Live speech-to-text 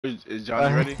Is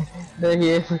Johnny ready? There he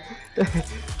is.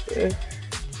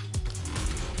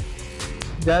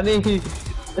 Johnny.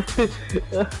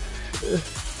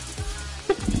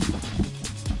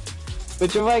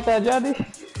 Put your mic on, Johnny.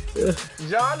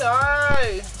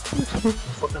 Johnny!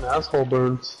 Fucking asshole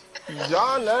burns.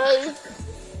 Johnny!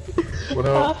 What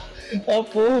up? I'm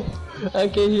full. I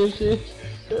can't hear shit.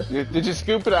 Did you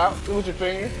scoop it out with your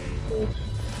finger?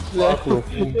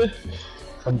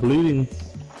 I'm bleeding.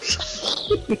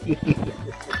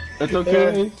 It's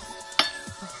okay.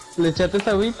 ¿Le echaste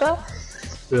esa agüita?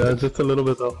 Yeah, just a little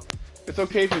bit though. It's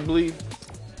okay if you bleed.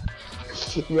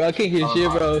 Bro, I can't hear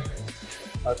shit, bro.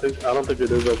 I don't think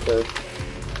it is okay.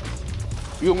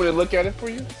 You want me to look at it for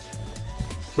you?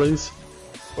 Please?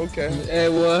 Okay. Hey,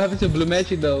 what happened to Blue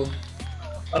Magic though?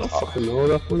 I don't fucking know.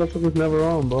 That was never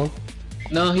on, bro.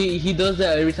 No, he does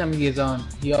that every time he gets on.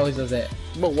 He always does that.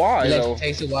 But why, It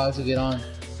takes a while to get on.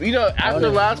 You know, after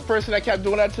the last person that kept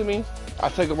doing that to me, I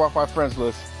took him off my friends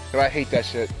list. Cause I hate that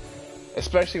shit.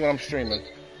 Especially when I'm streaming.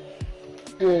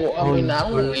 Well, I mean, I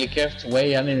don't really care to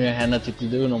wait. I don't even have nothing to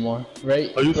do no more.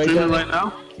 Right? Are you streaming Johnny? right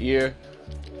now? Yeah.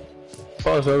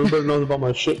 Fuck, so everybody knows about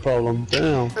my shit problem.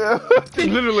 Damn.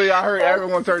 Literally, I heard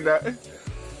everyone heard that.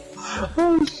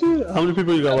 Oh shit. How many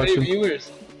people you got watching?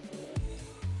 Viewers?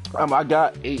 I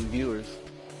got 8 viewers.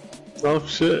 Oh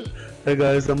shit. Hey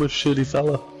guys, I'm a shitty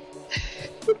fella.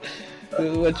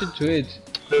 What's your Twitch?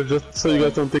 Hey, just so you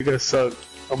guys don't think I suck,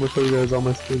 I'm gonna show you guys all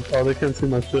my streams. Oh, they can't see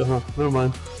my shit, huh? Never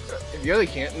mind. Yeah, they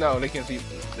can't. No, they can see.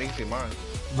 They can see mine.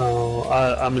 No,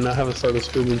 I mean I haven't started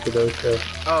streaming today, so.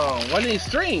 Oh, when did he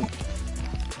stream?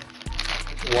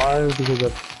 Why? Because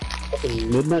of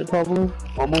fucking midnight probably?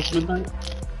 Almost midnight?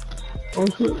 Oh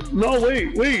shit. No,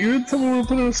 wait, you didn't tell me when to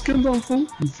put the skins on, fool?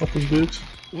 You fucking bitch.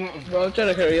 Bro, I'm trying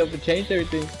to hurry up and change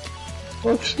everything.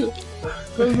 Oh shit.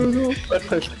 Go.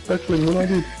 Backflip, what I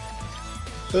do?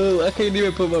 Oh, I can't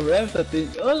even put my raps, I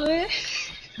think. Oh, man.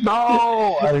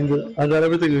 No! I got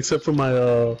everything except for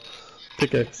my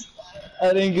pickaxe.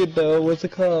 I didn't get the, what's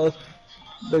it called?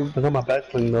 I got my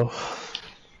backfling though.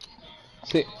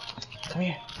 Sit. Come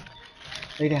here.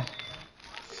 Lay down.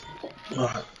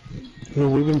 Alright. You know,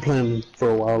 we've been playing for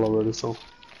a while already, so.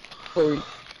 Oh,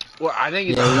 Well, I think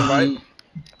it's right.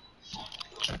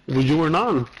 Well, you were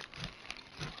not.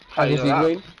 How you know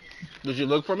that? Did you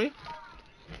look for me?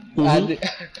 Mm-hmm.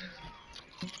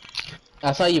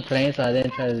 I saw you playing, so I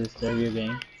didn't try to disturb your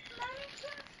game.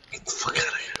 Get the fuck out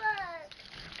of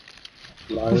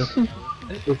here. Liar.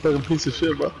 You're a fucking piece of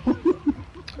shit, bro.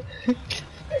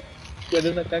 ¿Quieres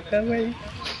una caca, güey?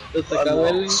 ¿Los caca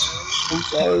huele? I'm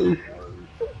sorry.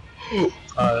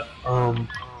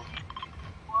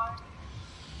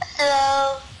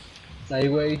 Hello. Ahí,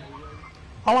 güey.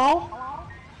 Hello?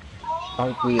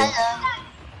 Ay, cuida. Hello.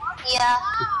 Yeah.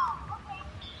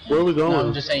 Where are we going? No,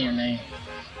 I'm just saying your name.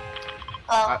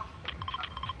 Oh.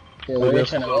 Yeah, where are you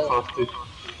trying to go? Yeah,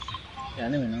 I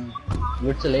don't even know.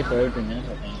 We're too late for everything else,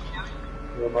 I think.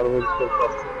 Yeah, by the way, let's go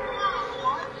faster.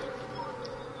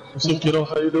 What's up, kiddo?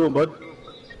 How you doing, bud?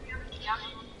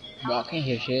 Bro, I can't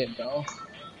hear shit, bro.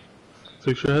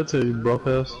 Fix your headset, you broke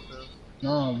ass.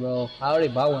 No, bro. I already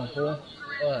bought one, fool.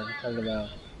 What are you talking about?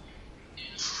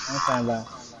 I'm talking about.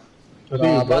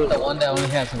 Bro, I bought the one that only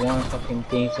has one fucking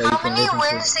thing so you How can many listen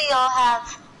wins do y'all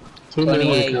have? 2 minutes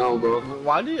 28. now, bro.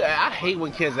 Why do you? I hate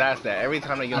when kids ask that every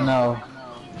time they get I on. know.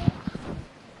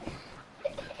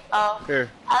 Oh. Here.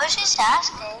 I was just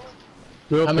asking.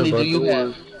 You're How okay, many bud. do you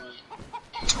have?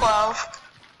 12.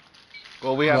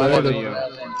 Well, we have Well, I more have than you.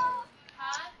 11.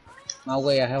 No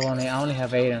way, I only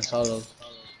have 8 in solos.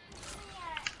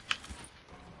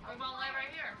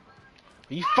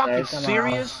 Are you fucking Yeah, come on.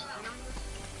 serious?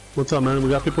 What's up, man? We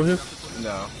got people here?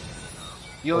 No.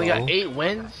 You only got 8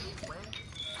 wins?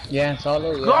 Yeah, in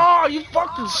solo, yeah. God, you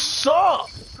fucking suck!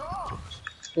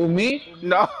 Who, me?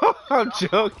 No, I'm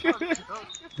joking.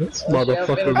 This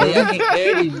motherfucker, bro.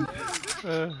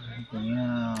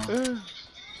 No.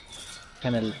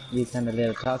 You kinda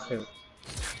little talker.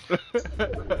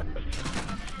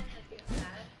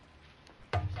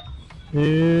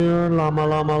 Here, llama.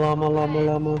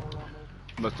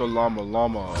 Mr. Llama.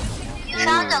 You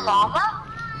found a llama?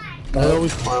 I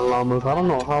always find llamas. I don't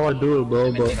know how I do it,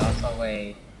 bro, but...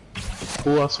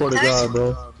 Oh, I swear to God,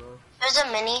 bro. There's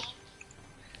a mini.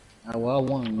 Well,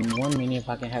 one mini if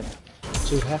I can have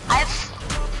 2 half. I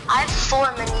have 4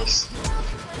 minis.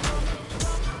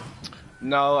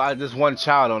 No, there's one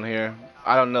child on here.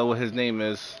 I don't know what his name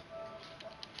is.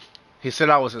 He said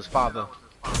I was his father.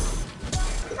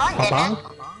 Papa?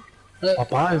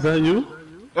 Papa, is that you?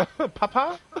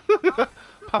 Papa?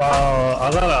 I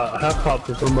got a half pop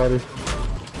for somebody.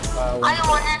 I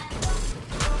want it.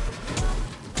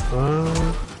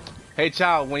 Hey,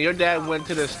 child, when your dad went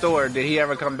to the store, did he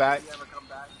ever come back?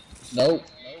 Nope.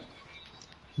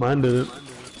 Mine didn't.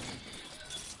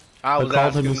 I I was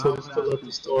called him asking. and said he's still at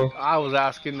the store. I was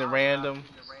asking the random.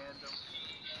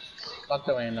 Fuck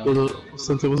the random.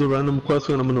 Since it was a random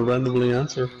question, I'm gonna randomly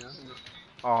answer.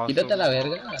 Quítate Awesome. la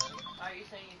verga.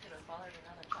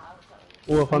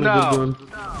 Oh, I found a good No. gun.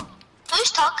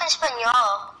 Who's talking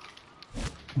Espanol?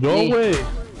 Yo, Me. way.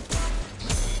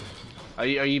 Are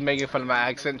you making fun of my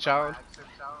accent, child?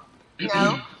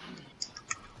 No.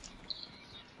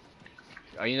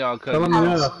 Oh, you know I Tell him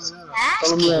couldn't. yes.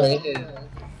 Tell him Asking.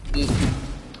 yes.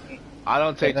 I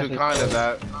don't take too kind of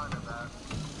that.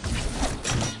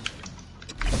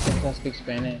 I speak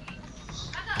Spanish.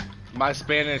 My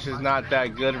Spanish is not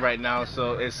that good right now,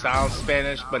 so it sounds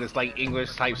Spanish, but it's like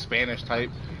English type Spanish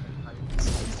type.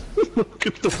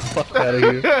 Get the fuck out of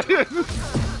here.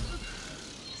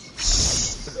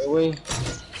 Wait.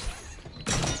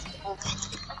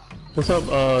 What's up,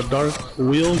 Dark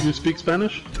Wheel? You speak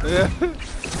Spanish?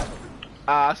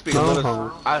 I speak a No, little.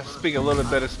 huh? I speak a little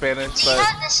bit of Spanish, Do you but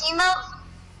have this emote?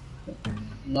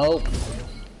 Nope.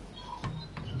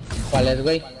 ¿Cuál es,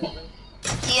 güey?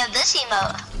 Do you have this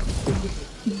emote?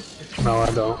 No,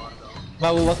 I don't.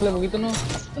 Babu, bájale un poquito, ¿no?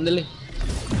 Ándale.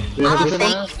 Do you have Oh, this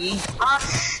one? Ah, sí. Oh,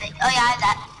 oh yeah, I have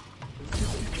that.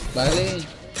 Bájale.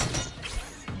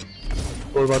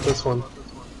 What about this one?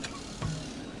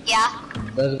 Yeah.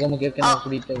 Entonces, ¿cómo quieres que no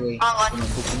grite, güey? Oh, Que no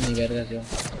escuchen ni vergas yo.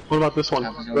 What about this one?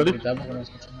 Ah, pues no Ready? gritar porque no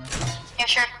escucho nada. Yeah,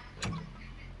 sure.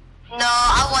 No,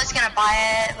 I was gonna buy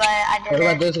it, but I What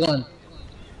about didn't. this one?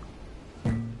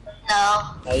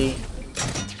 No. Ahí.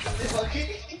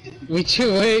 Michu,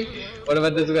 güey. What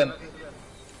about this one?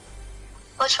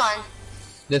 Which one?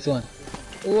 This one.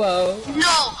 Wow. No,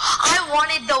 I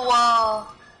wanted the wall.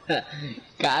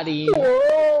 Got him.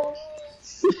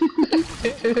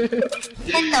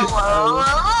 Hit the wall.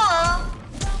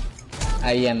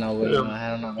 Ahí ya no, güey. No, I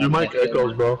don't know. Your mic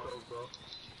echoes, bro.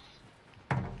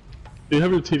 Do you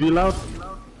have your TV loud?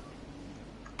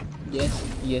 Yes,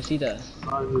 yes he does.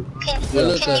 Can, Well,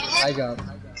 look, can, you I hit, got.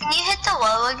 can you hit the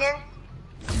wall again?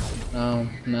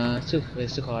 Nah, it's too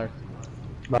hard.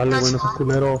 Dale, bueno,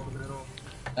 culero.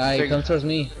 He comes towards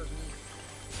me.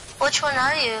 Which one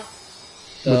are you?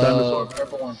 The dinosaur.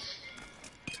 Purple one.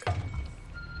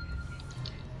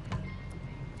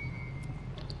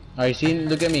 Alright, see,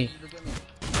 look at me.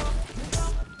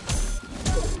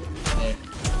 There.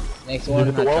 Next one,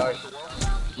 hit the not wall? charged.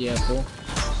 Yeah, fool.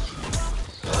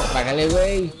 Bájale,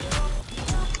 güey.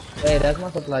 Hey, that's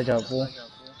my supply job, fool.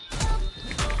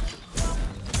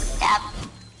 Dab.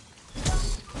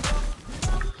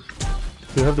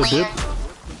 Do you have the dip?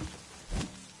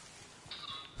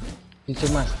 You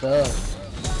took my stuff.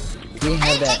 You didn't I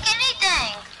have didn't that. take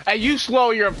anything. hey, you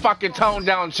slow your fucking tone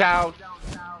down, child.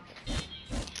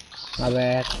 My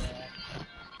bad.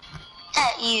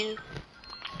 At you.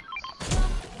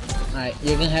 Alright,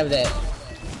 you can have that.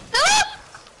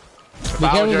 If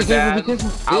I was your dad,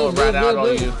 I would rat out on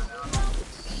you.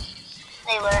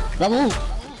 They were. ¡Vamos!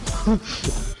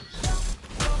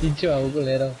 Pinche babu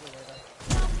culero.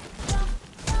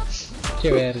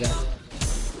 Qué verga.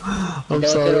 I'm Te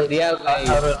sorry. día,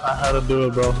 I had to do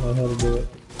it, bro. I had to do it.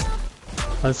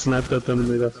 I snapped at them and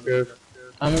they got scared.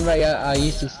 I remember I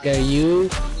used to scare you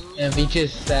and pinche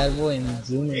Salvo and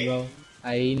Zoomer, bro.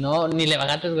 Ahí no, ni le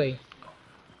bajaste, güey.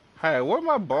 Hey, where'd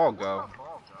my ball go?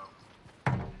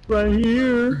 Right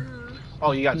here.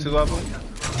 Oh, you got two of them?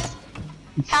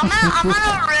 I'm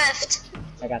on a rift.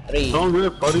 I got 3. Don't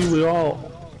rip, buddy. We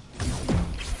all.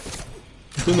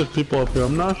 I think there's people up here.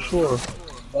 I'm not sure.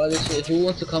 Well, this shit, who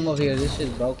wants to come over here? This shit's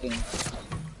broken.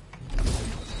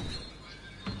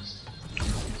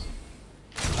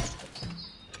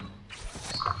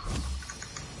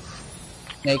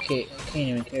 Make it. Can't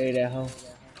even carry that hoe.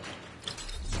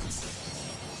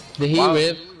 Did he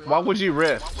rip? Why would you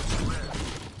rift?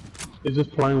 He's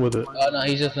just playing with it. Oh no,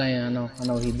 he's just playing. I know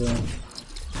what he's doing.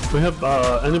 We have,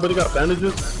 anybody got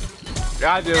bandages?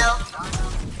 Yeah, I do. No.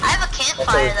 I have a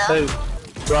campfire though.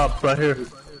 Hey, Rob, right here.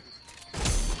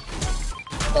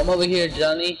 Come over here,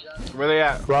 Johnny. Where they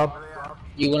at? Rob.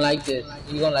 You gonna like this.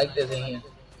 You gonna like this in here.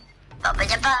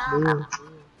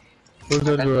 Where's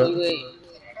that That's girl the at? way.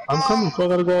 I'm coming, so I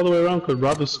gotta go all the way around because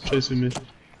Rob is chasing me.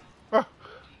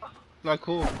 Not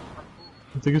cool.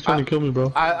 I think he's trying to kill me,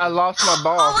 bro. I lost my Oh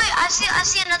ball. wait, I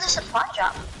see another supply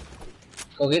drop.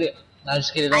 Go get it. No,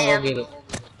 just kidding. Don't I go am. get it.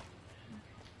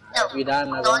 No, If you die, I'm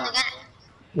not going going. to get it.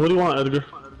 What do you want, Edgar?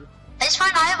 It's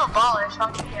fine, I have a baller, so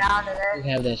I can get out of You there. can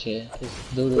have that shit.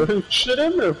 Just do There it. ain't shit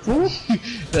in there, fool.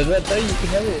 That's what I tell you. You can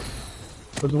have it.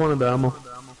 I just wanted the ammo.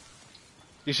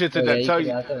 You You should have that chug.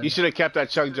 You should have kept that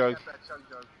chug jug.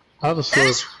 I have a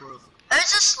slurp.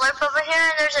 There's a slurp over here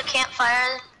and there's a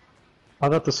campfire. I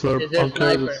got the slurp. I'll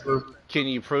carry the slurp. Can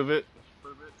you prove it?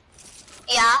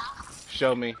 Yeah.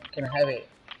 Show me. Can I have it?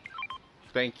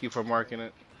 Thank you for marking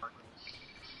it.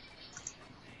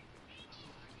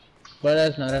 But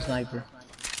that's not a sniper.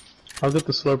 I'll get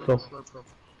the slurp though.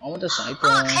 I want the sniper.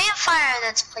 Oh, campfire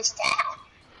that's placed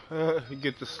down. You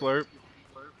get the slurp.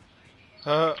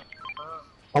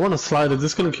 I want to slide. Is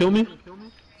this gonna kill me?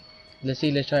 Let's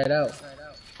see. Let's try it out.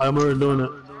 I'm already doing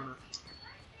it.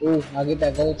 Ooh, I'll get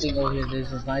that gold thing over here.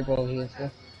 There's a sniper over here.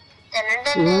 So.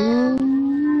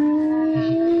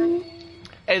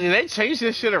 Hey, did they change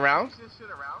this shit around?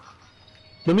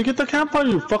 Let me get the campfire,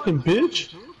 you fucking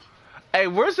bitch. Hey,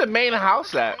 where's the main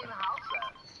house at?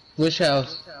 Which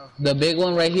house? The big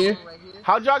one right here?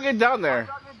 How'd y'all get down there?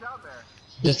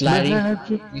 Just sliding.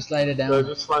 You slide it down. Yeah,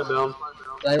 just slide down.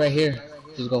 Slide right here.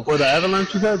 Just go. Where the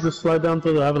avalanche is at, just slide down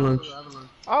to the avalanche.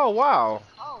 Oh, wow.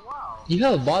 You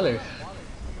have a baller.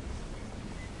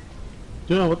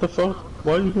 Yeah, what the fuck?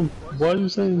 Why are you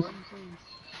saying?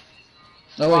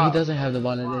 Oh wait, he doesn't have the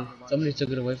baller there. Somebody took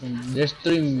it away from him. There's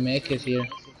 3 mechas here.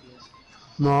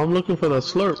 No, I'm looking for that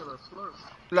slurp.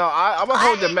 No, I'm gonna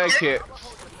hold the med kit.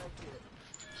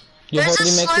 You There's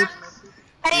holding a med slurp.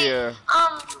 kit? Hey, Yeah.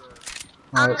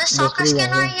 the soccer skin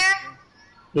right here.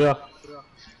 Yeah.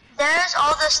 There's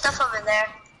all the stuff over there.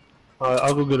 Alright,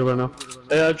 I'll go get it right now.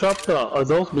 Hey, I dropped are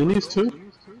those minis too?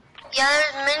 Yeah,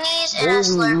 there's minis and a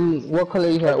slurp. What color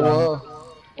you have?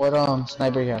 What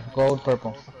sniper you have? Gold,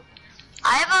 purple.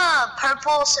 I have a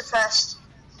purple suppressed.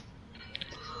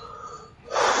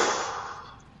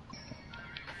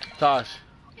 Tosh.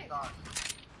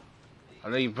 I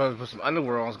know you probably put some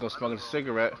underwear on, go smoking a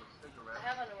cigarette. I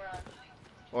have underwear on.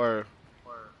 Or,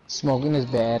 Smoking is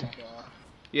bad.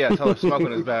 yeah, tell him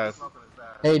smoking is bad.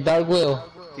 Hey, Dark Will.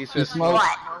 He You says, smoke?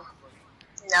 What?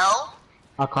 No.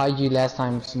 I caught you last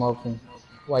time smoking.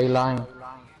 Why you lying?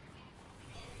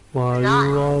 Why you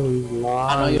always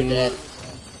lying? I know you're dead.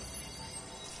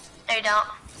 No, you don't.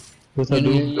 Yes, I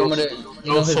do. You know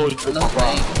his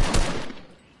name.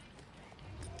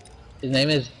 His name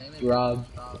is Rob.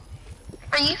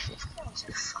 Are you?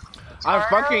 I'm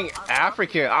fucking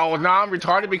African. Oh, now I'm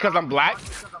retarded because I'm black?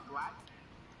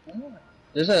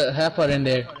 There's a half part in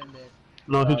there.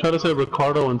 No, he tried to say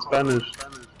Ricardo in Spanish,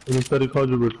 and instead he called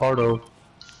you Ricardo.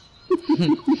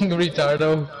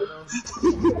 Retardo.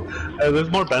 Hey, there's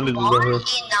more bandages What right here. in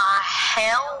the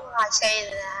hell? I say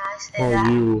that. I say Oh,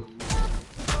 that. you.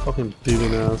 Fucking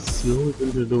thieving ass. You always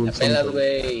think you're doing something.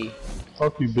 Way.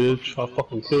 Fuck you, bitch. I'll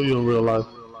fucking kill you in real life.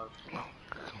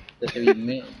 That's what you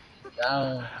meant.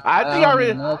 Down. I think I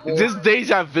already, this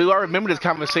deja vu, I remember this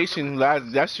conversation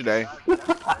yesterday.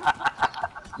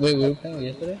 Wait, we were playing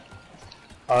yesterday?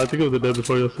 I think it was the day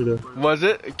before yesterday. Was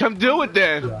it? Come do it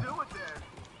then. Yeah.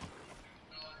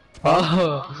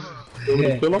 Oh. You want me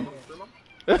to kill him?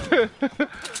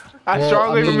 I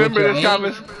strongly remember this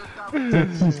conversation.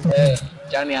 Hey,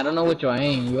 Johnny, I don't know what your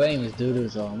aim. Your aim is doo-doo,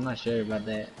 so I'm not sure about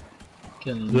that.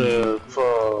 Killing you. Yeah,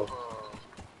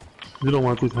 you don't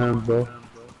want these hands, bro.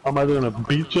 I'm either gonna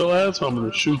beat your ass or I'm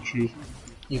gonna shoot you.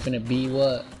 You finna be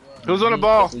what? Who's on the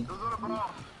ball?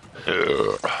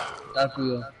 Dark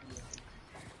Wheel.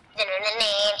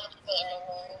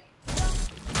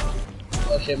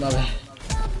 Oh shit, my bad.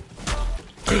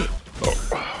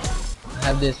 I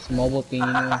have this mobile thing, you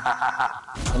know.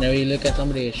 Whenever you look at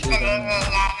somebody, it shoots them.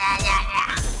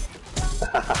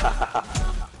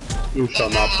 You shall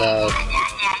not pass.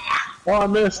 Oh, I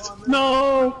missed.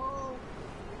 No!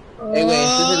 Hey, wait,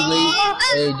 ¿este es el güey?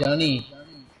 Hey, Johnny.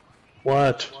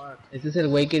 What? ¿Este es el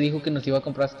güey que dijo que nos iba a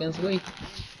comprar skins, güey?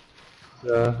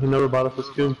 Yeah, he never bought us a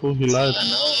skin, fool. He lied.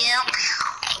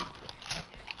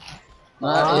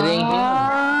 Nah, it ain't him.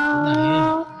 It's not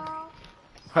him.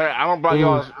 Hey, I'm gonna buy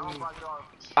y'all.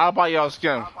 I'll buy y'all a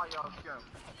skin.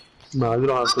 Nah, you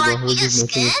don't have to go. We're just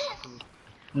messing with you.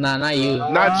 Nah, not you.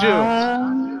 Not you.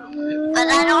 But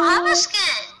I don't have a skin.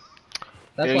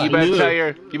 That's Yeah, why.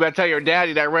 you better tell your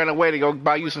daddy that ran away to go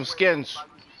buy you some skins.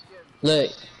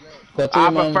 Look. Go to I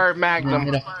your mom. prefer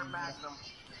Magnum.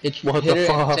 It's What hit the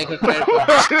her and fuck? take a credit card.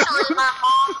 Actually, my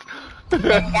mom and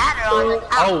dad are on the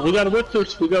couch. Oh, we got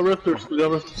rifters. We got rifters. We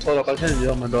got rifters. Hold up, I can't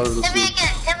yell at my daughter to Hit me sleep.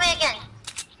 again. Hit me again.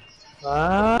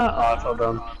 Ah, I fell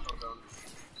down.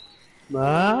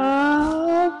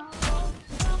 Ah.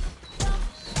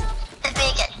 Hit me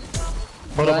again.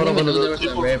 Hold up, I hold didn't even know there up. was a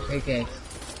People, rare pickaxe.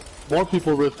 more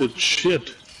people rifted.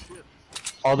 Shit.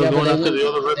 Oh, Yeah, they're but going after the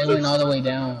other they went all rifters. the way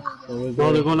down. So we're No,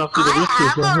 good. they're going after the I rifters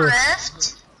have right a here.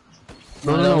 rift.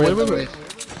 No, wait.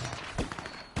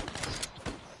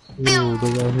 Ooh,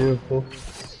 they got here, fool.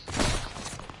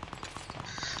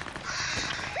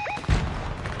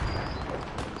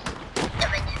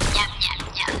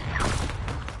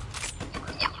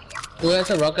 Who has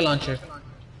a rocket launcher?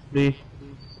 Me.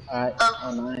 Alright.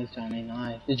 Oh, nice, Johnny,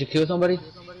 nice. Did you kill somebody?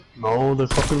 No, they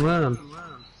fucking ran.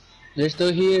 They're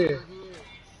still here.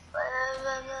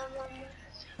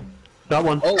 Got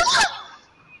one. Oh!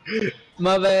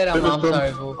 My bad, I'm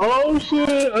sorry, fool. Oh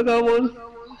shit, I got one.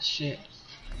 Shit.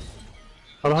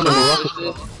 I don't have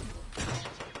no rocket.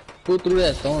 Who threw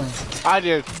that storm? I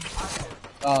did.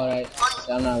 Alright.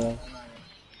 I'm not wrong.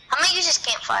 I'm gonna use this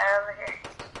campfire over here.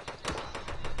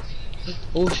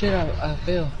 Oh shit, I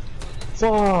failed.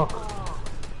 Fuck.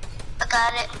 I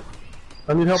got it.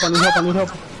 I need help, I need help, I need help.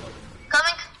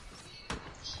 Coming.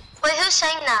 Wait, who's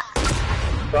saying that?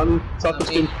 Johnny, soccer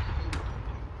team.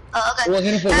 Oh, okay. Oh, I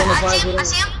hit him for I 105. see him. I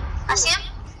see him. I see him.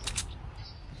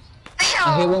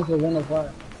 I hit one for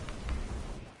 105.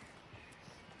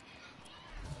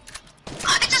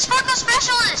 It's a sparkle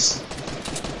specialist.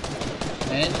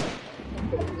 Man,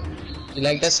 you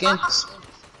like that skin?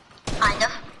 Kind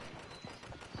of.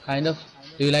 Kind of.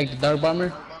 Do you like the dark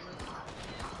bomber?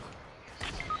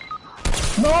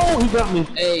 No, he got me.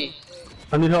 Hey,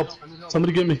 I need help.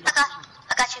 Somebody get me.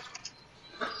 I got you.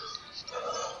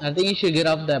 I think you should get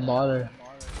off that baller.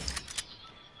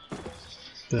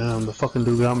 Damn, the fucking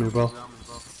dude got me, bro.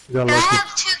 You got Can I lucky.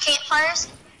 have 2 campfires?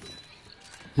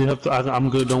 You have to. I'm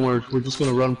good. Don't worry. We're just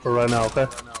gonna run for right now, okay?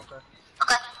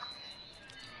 Okay.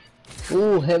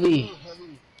 Ooh, heavy.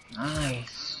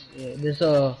 Nice. Yeah, there's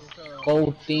a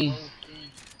gold thing.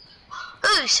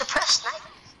 Ooh, suppressed sniper.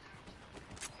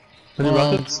 Any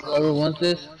rockets? Whoever wants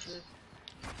this.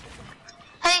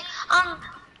 Hey,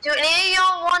 do any of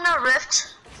y'all want a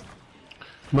rift?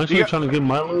 I'm actually trying to get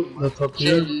my loot. That's up to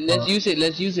Sure, you. let's use it.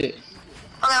 Let's use it. Okay,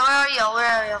 where are y'all? Where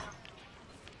are y'all?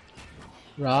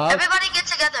 Rob. Everybody get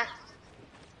together.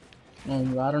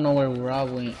 I don't know where Rob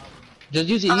went. Just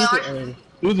use it. Use it already.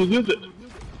 Use it.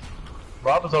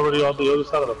 Rob is already on the other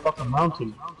side of the fucking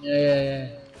mountain. Yeah.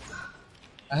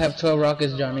 I have 12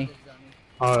 rockets, Johnny.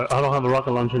 Alright, I don't have a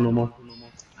rocket launcher no more.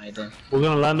 Alright then. We're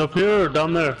gonna land up here or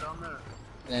down there?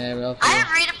 Yeah, well, I have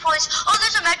redeploys. Oh,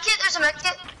 there's a med kit. There's a med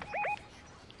kit.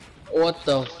 what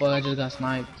the fuck? I just got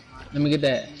sniped. Let me get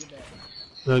that.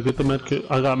 Yeah, get the med kit.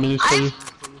 I got minis for you.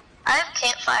 I have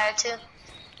campfire too.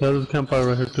 Yeah, there's a campfire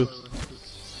right here too.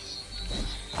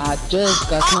 I just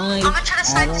got sniped. I'm gonna try to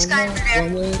snipe this guy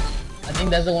over there. I think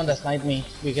that's the one that sniped me.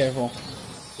 Be careful.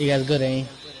 He has good aim.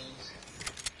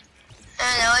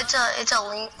 I know it's a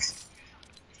lynx.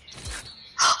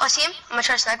 Oh, I see him. I'm gonna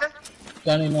try to snipe him.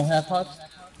 Johnny, no half pots?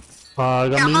 I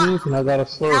got minis and I got a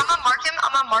slurp. I'm gonna mark him.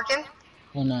 I'm gonna mark him.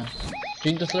 Oh no.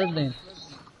 Drink the slurp then.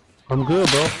 I'm good,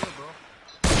 bro.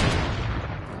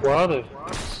 Where are they?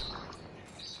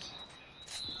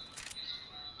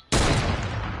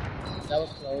 That was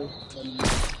close.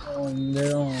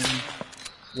 They're on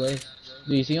west.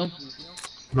 Do you see them?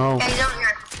 No. Yeah, he's over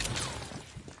here.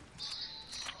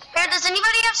 Here, does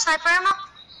anybody have sniper ammo?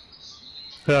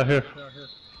 Yeah, here.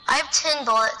 I have 10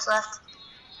 bullets left.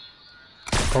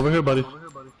 Over here, buddy.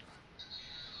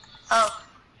 Oh.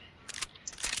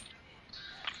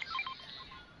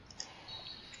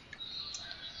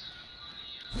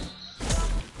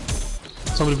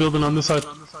 Somebody building on this side.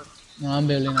 No, I'm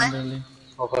building.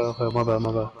 Okay, my bad.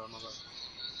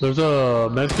 There's a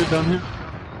medkit down here.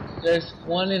 There's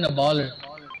one in a baller.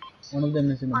 One of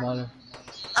them is in a baller.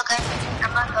 Okay,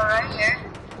 I'm gonna go right here.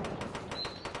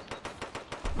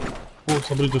 Oh,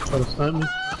 somebody just tried to snipe me.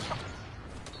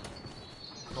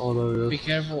 Oh, there Be he is.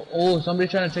 careful. Oh, somebody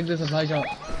trying to take the supply drop.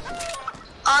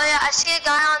 Oh yeah, I see a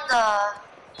guy on the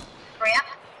ramp.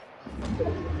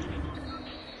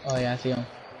 Oh yeah, I see him.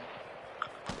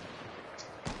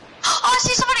 Oh, I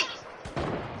see somebody!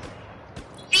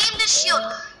 Beam the shield.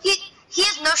 He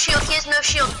has no shield. He has no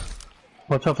shield.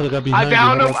 Watch out for the guy behind I you.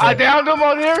 downed him. right I outside. downed him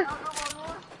on here.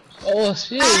 Oh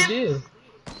shit, he did.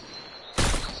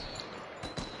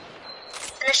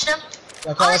 Finished him.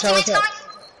 Watch Oh, out, his watch out, watch teammate's out. coming.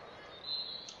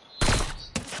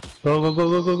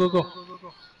 Go.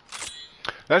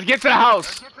 Let's get to the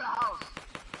house.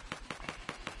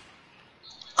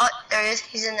 Oh, there he is.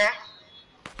 He's in there.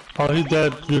 Oh, he's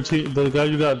dead. The guy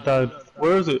you got died.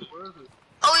 Where is it?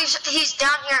 Oh, he's down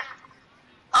here.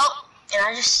 Oh, and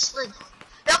I just slid.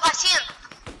 Nope, I see him.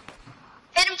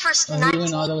 Hit him for Oh, he 19.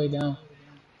 went all the way down.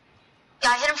 Yeah,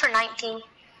 I hit him for 19.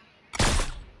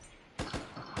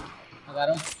 I got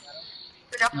him.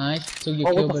 Good job. Nice. Took your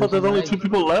Oh, kill, what the but fuck? There's only it's 2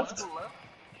 people left?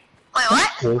 Wait,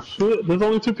 what? Oh shit, there's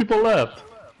only 2 people left.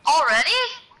 Already?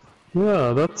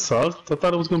 Yeah, that sucks. I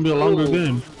thought it was gonna be a longer Ooh.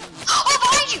 game. Oh,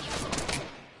 behind you!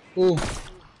 Ooh.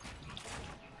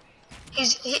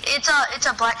 It's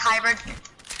a black hybrid.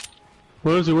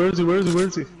 Where is he? Where is he? Where is he? Where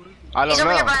is he? I don't He's over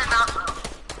know. here by the mountain.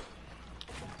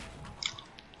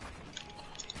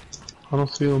 I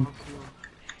don't see him.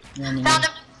 Yeah, me Found neither.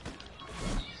 him.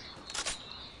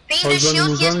 Being Oh, no he's running, shield,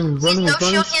 he's he has running, he's running, no he's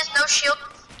running. shield, he has no shield.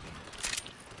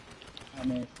 I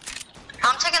mean,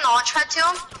 I'm taking the launch pad to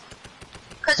him.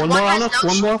 Cause One one more on has us, no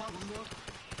one shield. more.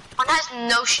 One has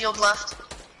no shield left.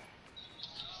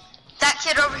 That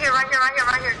kid over here, right here, right here,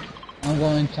 right here. I'm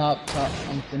going top.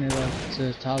 I'm finna up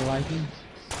to top Vikings.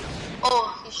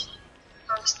 Oh, he's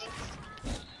honestly.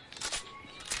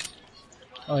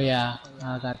 Oh yeah,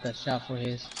 I got the shot for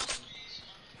his.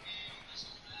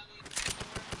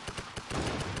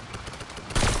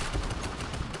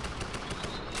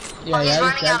 Yeah, Oh, he's yeah,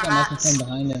 running this out guy of must mats. have come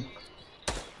behind him.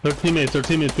 They're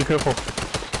teammates, be careful.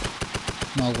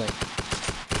 No way.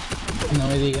 No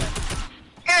way they got.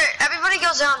 Here, everybody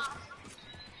goes down.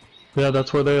 Yeah,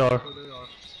 that's where they are.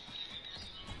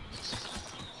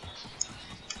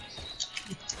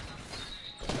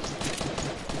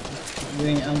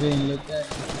 I'm getting looked at.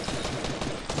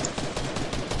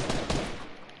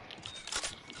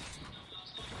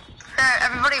 Here,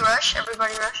 everybody rush,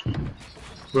 everybody rush. Oh,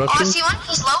 I Rushing? see one,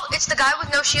 he's low. It's the guy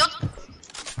with no shield.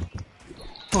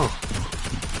 Huh.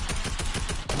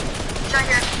 He's right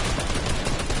here.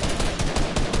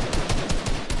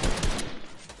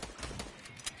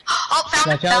 Oh, found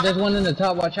him, Watch out, found there's him. one in the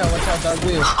top. Watch out, dark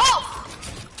wheel. Oh!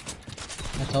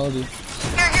 I told you.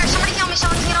 Here, somebody kill me,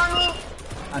 somebody hit on me.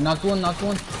 I knocked one. Right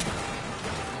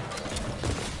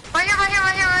here,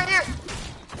 right here.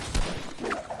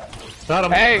 Got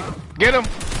him. Hey, get him.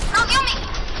 No, kill me.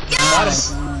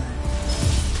 Yes!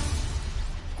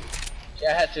 Yeah,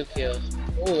 I had 2 kills.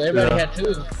 Oh, everybody Yeah. had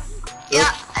 2.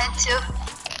 Yeah, I had 2.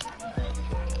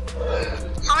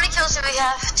 How many kills do we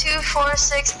have? 2, 4,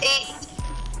 6, 8.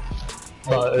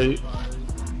 8.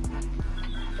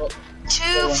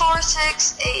 2, 4,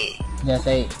 6, 8. That's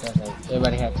 8.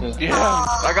 Everybody had 2. Yeah,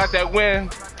 I got that win.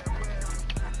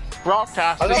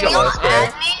 Broadcast. I got Can the y'all last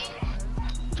add guy. me?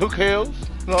 2 kills.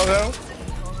 You know what I'm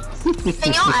saying?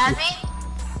 Can y'all add me?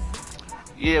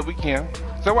 Yeah, we can.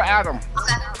 So we're Adam.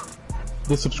 Okay.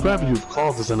 The subscriber you've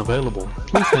called is unavailable.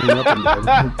 Please hang up and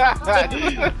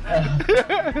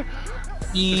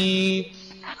Beep.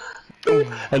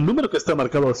 El número que está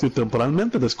marcado así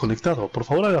temporalmente desconectado. Por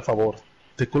favor, haga favor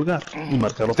de colgar y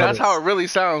marcar otra That's vez. how it really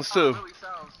sounds too.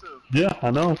 Yeah, I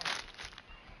know.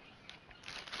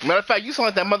 Matter of fact, you sound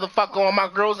like that motherfucker on my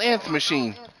girl's answer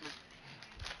machine.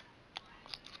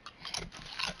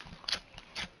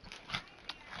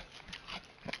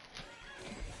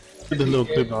 Get this little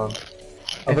clip on.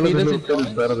 I feel like this little clip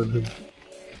is better than him.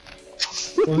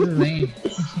 What's his name?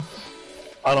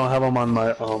 I don't have him on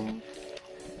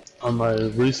my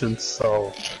recent,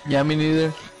 so Yeah, me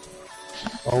neither.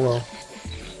 oh well.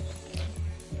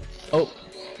 Oh,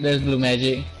 there's Blue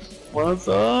Magic. What's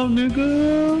up,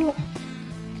 nigga?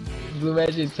 Blue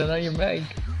Magic, turn on your mic.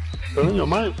 Turn on your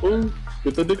mic, fool.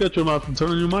 Get the dick out your mouth and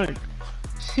turn on your mic.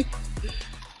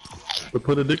 Or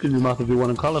put a dick in your mouth if you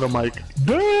want to call it a mic.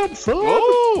 Damn, son!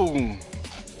 Ooh.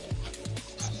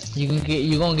 You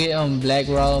gonna get Black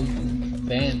Rob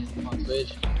banned on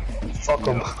Twitch. Fuck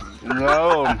them.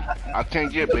 No, I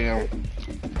can't get banned.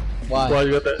 Why? Why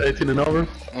you got that 18 and over?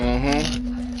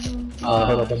 Mm-hmm.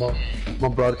 Hold up, I'm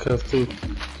on broadcast too.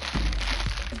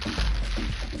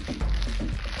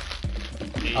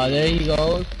 Oh, there he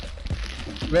goes.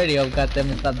 Ready up, got them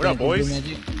and stop What up, dancing, boys? Blue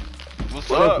Magic. What's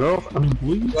What up, up? bro? I mean,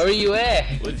 please. Where are you at?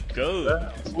 Let's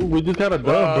go. Fool, we just got a dub,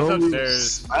 Well, I was bro. We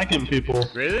upstairs. smacking people.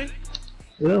 Really?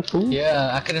 Yeah, fool.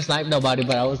 Yeah, I couldn't snipe nobody,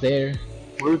 but I was there.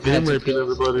 We're game to raping kill.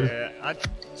 everybody. Yeah, I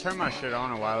turned my shit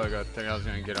on a while ago. I think I was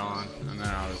gonna get on, and then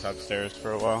I was upstairs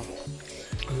for a while.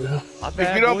 Yeah. My If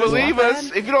bad, you don't boys, believe my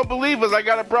us, I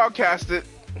gotta broadcast it.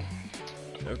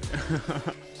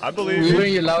 bad. I believe We were in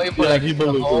you. your lobby for Yeah, like he the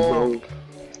believes us, whole... bro.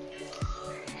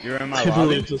 You're in my He lobby.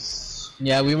 believes us.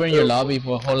 Yeah, we were in your lobby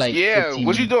for a whole like Yeah, 15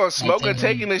 what you doing? minutes, Smoking, 19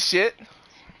 taking this shit?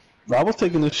 I was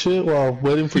taking this shit while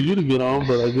waiting for you to get on,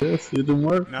 but I guess it didn't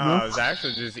work. No, I was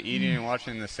actually just eating and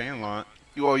watching The Sandlot.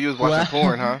 You all use watching What?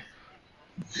 porn, huh?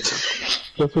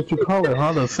 That's what you call it,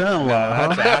 huh? The sound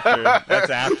line, huh? That's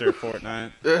after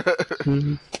Fortnite.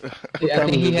 Yeah, I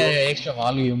think he had an extra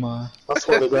volume on. I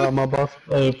swear to God, my boss,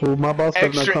 fool, my boss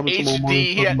said not Extra coming tomorrow HD,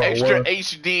 morning. yeah, About extra what?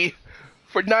 HD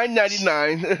for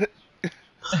 $9.99.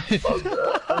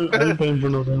 I ain't paying for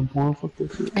no damn porn. Fuck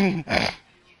this shit.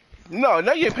 No,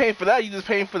 you ain't paying for that. You just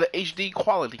paying for the HD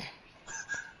quality.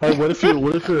 Hey, what if you're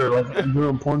like you're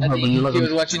on I Pornhub think and you're like he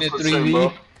was watching it 2%, 3D.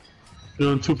 bro?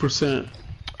 You're on 2%.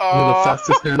 You're the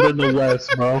fastest hand in the West,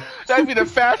 bro. That'd be the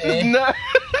fastest nut.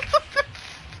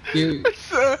 You I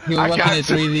walking got in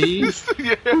 3D?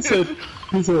 Yeah.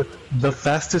 He said, the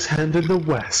fastest hand in the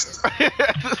West.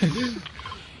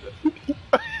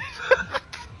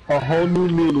 A whole new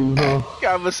meaning, huh?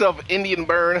 Got myself an Indian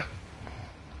burn.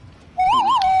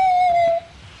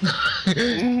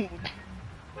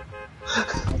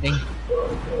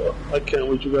 I can't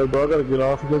wait, you guys, bro. I gotta get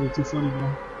off. You guys are too funny,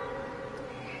 bro.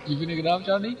 You gonna get off,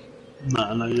 Johnny?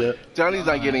 Nah, not yet. Johnny's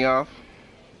not getting off.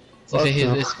 He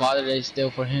said his father day is still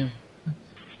for him.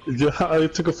 Yeah, I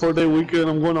took a 4-day weekend.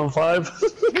 I'm going on 5.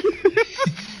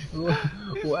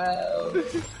 Wow.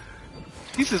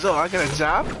 He says, "Oh, I got a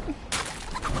job."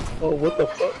 Oh, what the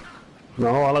fuck? No,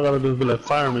 all I gotta do is be like,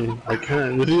 fire me. I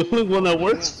can't. You're the only one that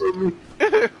works for me.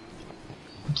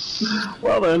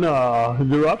 Well then,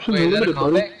 your options are Wait, is that a limited, buddy.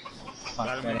 combat?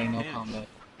 Fuck, that ain't no combat.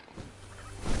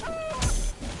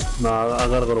 Nah, I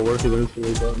gotta go to work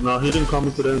eventually, but no, he didn't call me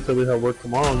today until we have work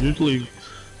tomorrow. Usually,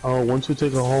 once we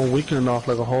take a whole weekend off,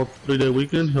 like a whole 3-day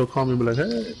weekend, he'll call me and be like,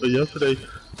 hey, but yesterday,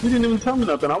 he didn't even tell me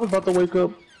nothing. I was about to wake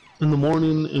up in the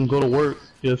morning and go to work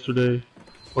yesterday,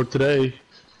 or today,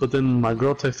 but then my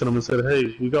girl texted him and said,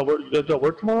 hey, you got work? You guys got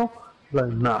work tomorrow? I'm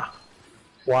like, nah.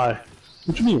 Why?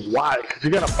 What you mean, why? Cause you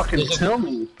gotta fucking tell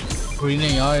me. Green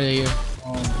and yard here,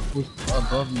 who's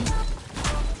above me.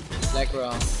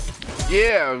 Black8Rob.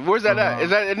 Yeah, where's that at? Is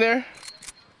that in there?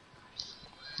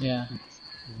 Yeah.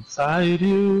 Inside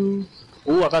you.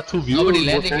 Oh, I got 2 viewers. Nobody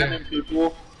landing here.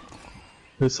 People.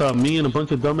 It's me and a bunch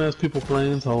of dumbass people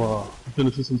playing, so I'm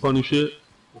gonna see some funny shit.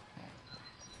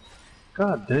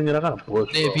 God dang it, I got a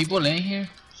bush. There people in here?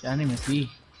 Shit, I didn't even see.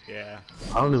 Yeah,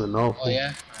 I don't even know. Oh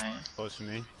yeah? Alright. close to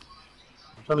me.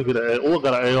 I'm trying to get an I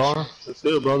got an AR. That's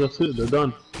it, bro. That's it. They're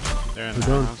done. They're in They're the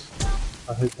done. house.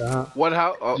 I hate that. What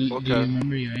house? Oh, Do you okay.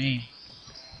 remember your aim?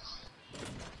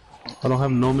 I don't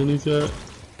have no minis yet.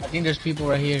 I think there's people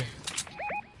right here.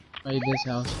 Right in this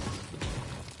house.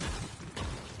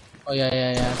 Oh yeah, I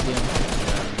see him. Yeah,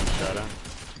 shot him.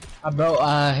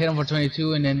 I hit him for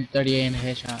 22 and then 38 in a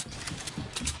headshot.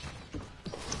 I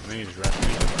think he's wrapped me.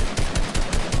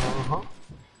 Uh-huh.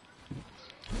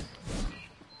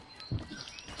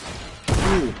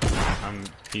 I'm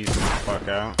easing the fuck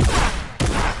out.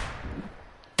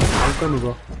 I'm coming,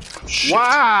 bro.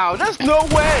 Wow, that's no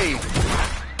way.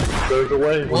 There's a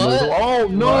way. What? Oh,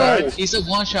 no! What? He's a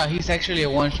one shot. He's actually a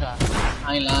one shot.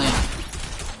 I ain't lying.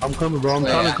 I'm coming, bro. I'm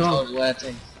trying to come. What I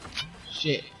think.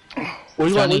 Shit. Where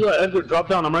you at? Johnny. Where you at? Edgar, drop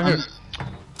down. I'm right here.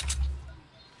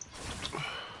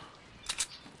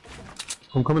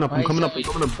 I'm coming up. I'm coming up. I'm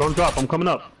coming up. Don't drop. I'm coming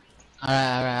up.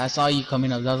 Alright. I saw you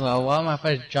coming up. That's why. Why am I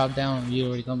first drop down? You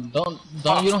already come. Don't.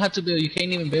 You don't have to build. You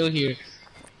can't even build here.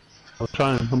 I'm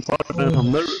trying. I'm sorry, man.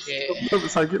 I'm nervous. I'm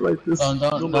nervous. I get like this. Don't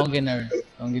get nervous.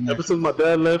 Don't get Ever nervous. since my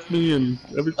dad left me and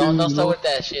everything. Don't start with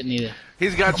that shit neither.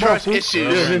 He's got Come on, trust fool.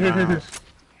 issues.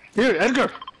 Here, Edgar.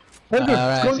 Edgar,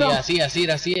 Alright. go down. I see it.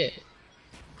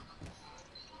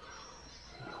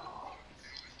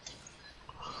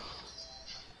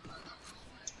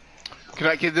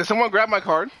 Did someone grab my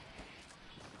card?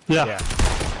 Yeah.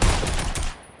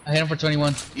 I hit him for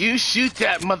 21. You shoot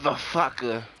that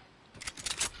motherfucker.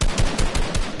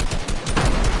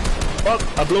 Fuck,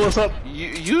 I blew us up.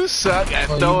 You suck at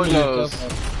Oh, throwing you those.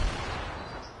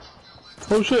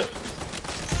 Oh shit.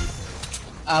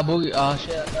 Boogie. Oh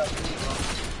shit. I got boogie.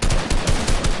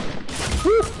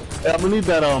 Woo. Hey, I'm gonna need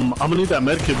that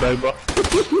medkit bag, bro.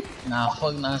 Nah,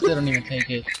 fuck nah. I still don't even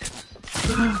take it.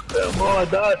 Damn, bro, I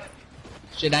died.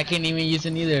 Shit, I can't even use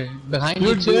it either. Behind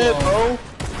You're you too. dead, bro.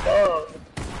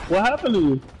 What happened to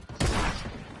you?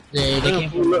 They came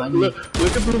from look, behind me. look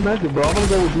at Blue Magic, bro. I'm gonna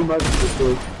go with Blue Magic this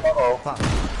quick. Uh-oh.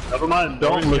 Never mind,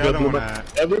 don't look at Blue Magic.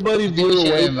 Everybody You blew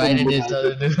should away have from invited Blue this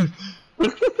other dude.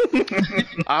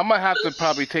 I might have to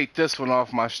probably take this one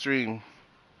off my stream.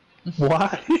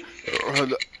 Why?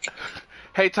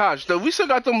 Hey Taj, though, we still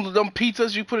got them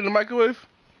pizzas you put in the microwave?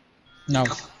 No.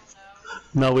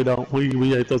 No, we don't.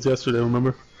 We ate those yesterday,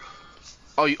 remember?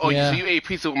 Yeah. So you ate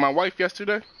pizza with my wife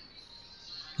yesterday?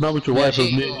 Not with your Yeah, wife, it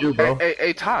was me and you, bro.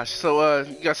 Hey Taj, so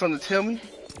you got something to tell me?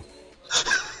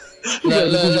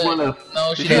 No,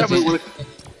 she doesn't.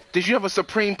 Did you have a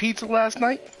supreme pizza last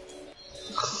night?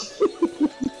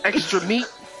 Extra meat?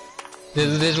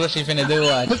 This is what she finna do,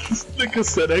 watch. This nigga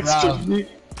said extra Rob. meat.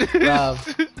 Rob,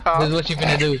 this is what she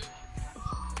finna do.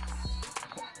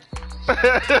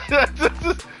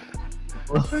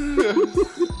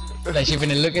 Like she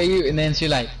finna look at you and then she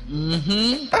like,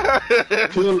 mm-hmm.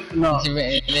 No.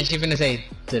 And then she finna say,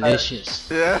 delicious.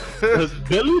 Yeah.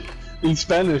 Billy? In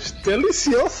Spanish,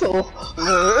 delicioso.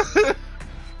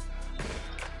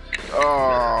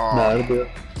 Nah, Oh. it'll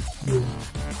be.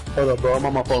 Hold up, bro. I'm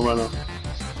on my phone right now.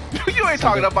 You ain't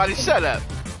talking about it. Shut up.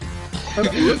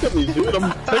 Look at me, dude.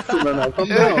 I'm texting right now. Calm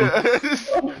down.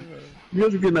 You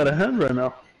guys are getting out of hand right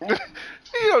now.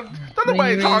 Don't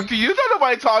nobody talk to you. Don't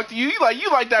nobody talk to you. You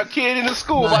like that kid in the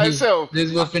school by himself. This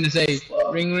is what finna say.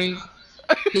 Ring ring.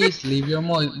 Please leave your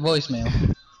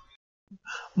voicemail.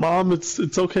 Mom,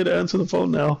 it's okay to answer the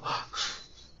phone now.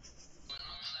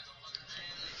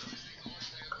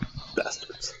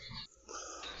 Bastards.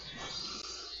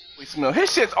 Voicemail.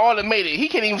 His shit's automated. He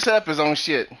can't even set up his own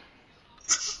shit.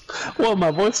 What,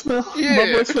 my voicemail? Yeah. My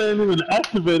voicemail ain't even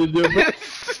activated yet, bro.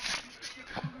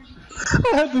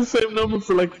 I had the same number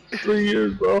for like 3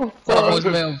 years, bro. My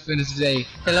voicemail finna say,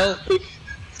 hello?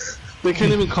 They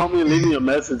can't even call me and leave me a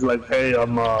message like, hey, call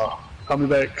me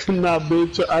back. Nah,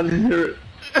 bitch, I didn't hear it.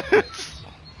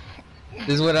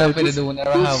 This is what I'm finna do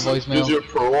whenever I have a voicemail. This your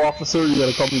parole officer, you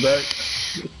gotta call me back.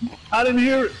 I didn't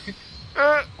hear it.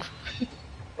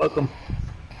 Welcome.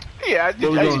 Yeah,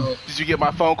 did you get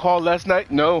my phone call last night?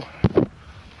 No.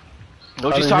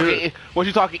 Was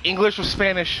you talking English or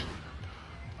Spanish?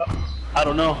 I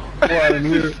don't know. Well, I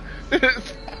didn't hear it.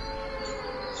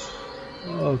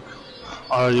 Oh.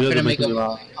 Alright, you I'm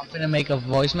finna make a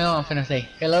voicemail. I'm finna say,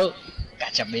 hello?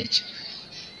 Gotcha, bitch.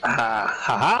 Ha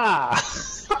ha.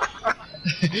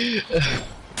 You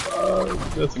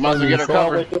might as well get her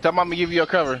cover. Tell mom to give you a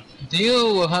cover.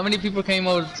 Dude, how many people came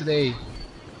over today?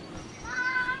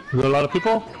 Is there a lot of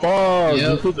people? Oh,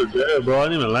 yep. You kids are dead, bro. I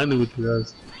didn't even land it with you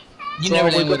guys. You never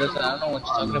landed with us. I don't know what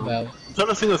you're talking about. I'm trying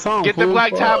to sing a song. Get the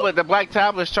black tablet. The black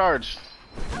tablet's charged.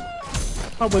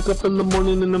 I wake up in the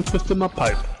morning and I'm twisting my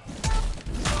pipe.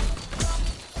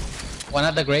 Why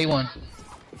not the gray one?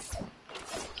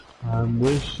 I'm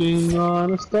wishing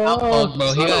on a star. Oh,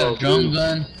 bro, he got a drum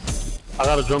gun. I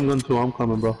got a drum gun too. I'm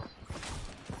coming, bro.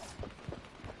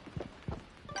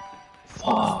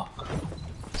 Fuck.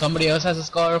 Somebody else has a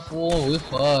scar, fool. We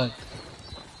fucked.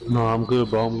 No, I'm good,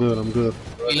 bro. I'm good.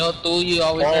 You know, too, you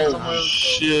always have somewhere else.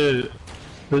 Shit.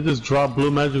 They just dropped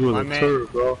blue magic with a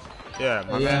turd, bro. Yeah,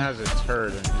 my man has a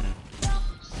turd in here.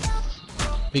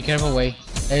 Be careful, wey.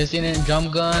 Ellos tienen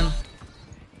jump gun.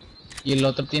 Y el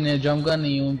otro tiene jump gun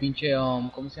y un pinche,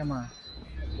 ¿cómo se llama?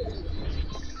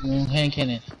 Un hand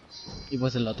cannon. Y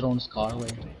pues el otro un scar, wey.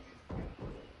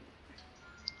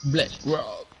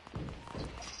 Black8Rob.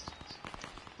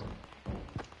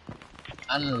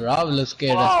 And Rob looks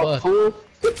scared as fuck.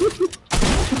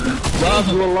 Rob,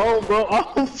 you alone, bro.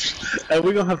 Oh. Hey,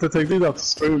 we gonna have to take these off the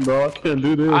stream, bro. I can't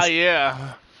do this. Ah,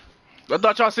 yeah. I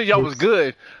thought y'all said y'all was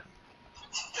good.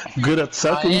 Good at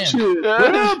sucking shit.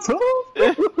 Yeah.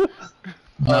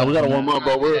 Nah, we gotta warm up,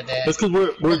 bro. It's cause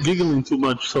we're giggling too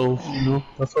much, so you know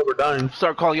that's why we're dying.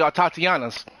 Start calling y'all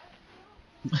Tatianas.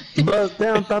 Buzz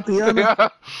down,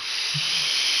 Tatiana.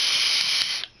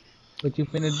 What you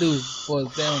finna do?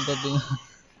 Buzz down,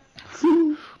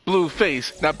 Tatiana. Blue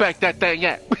face. Now back that thing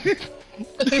up.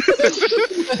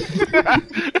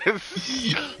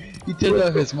 He took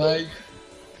off his mic.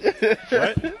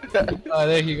 What? Oh,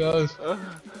 there he goes.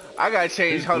 I gotta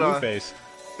change. Hold on. Face.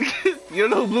 You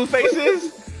don't know who Blueface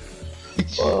is?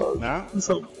 No?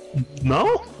 So,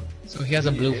 no? So he has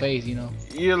a blue face, you know.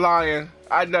 You're lying.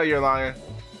 I know you're lying.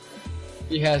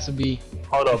 He has to be.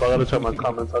 Hold up, I gotta check my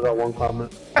comments. I got one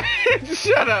comment.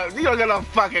 Shut up. You don't got no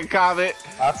fucking comment.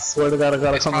 I swear to God, I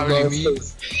got a comment. probably Bro. me.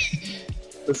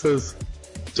 This is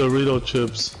Dorito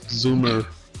chips, Zoomer.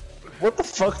 What the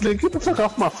fuck, dude? Get the fuck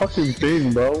off my fucking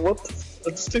thing, bro. What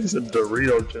the This thing's a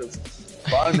Dorito chips.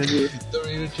 Bye, nigga.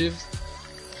 Dorito chips.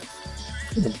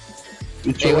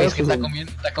 Eat Hey, your güey, ass es que with them.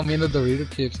 está comiendo Dorito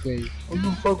chips, güey. What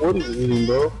the fuck? What is he eating,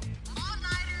 bro?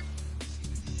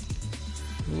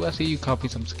 Ooh, I see you copy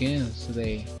some skins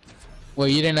today. Well,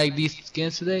 you didn't like these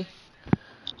skins today?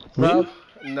 Rob?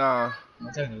 Nah.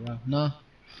 No.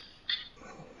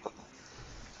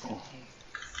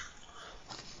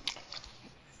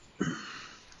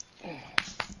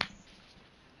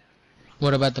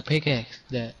 What about the pickaxe?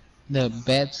 The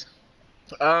beds?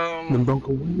 Them don't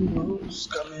go windows.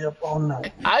 Got me up all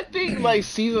night. I think like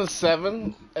season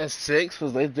 7 and 6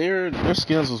 was their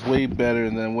skins was way better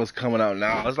than what's coming out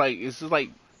now. It's just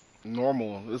like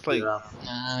normal. It's like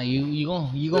Nah, you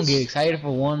gonna get excited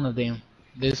for one of them.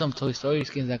 There's some Toy Story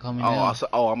skins that coming out.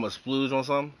 I'm a splooge on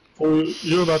something. Oh,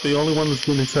 you're about the only one that's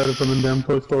getting excited for them damn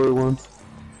Toy Story ones.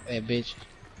 Hey, bitch.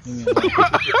 Give me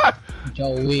a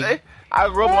Joe weak. I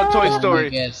wrote on Toy Story.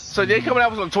 Yes. So they coming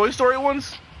out with some Toy Story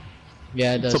ones?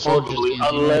 Yeah, the Supposedly, soldier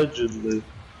skins, allegedly.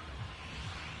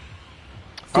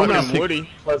 Fucking Woody.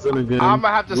 I'm gonna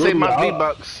have to save my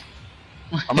V-Bucks.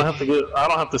 I'm gonna have to get. I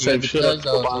don't have to save shit. I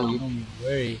though, can buy so you them. don't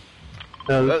worry.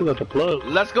 Yeah, this is at the plug.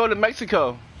 Let's go to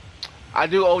Mexico. I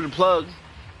do owe the plug.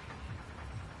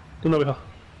 You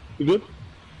good?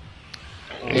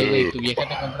 Hey, wait, ¿tu vieja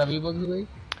te compra V-Bucks, güey?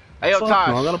 Hey, yo, Fuck Tosh.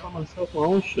 no, I gotta buy myself my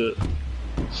own shit.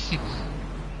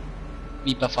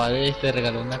 Mi papá te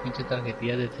regaló una pinche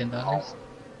tarjetilla de $10.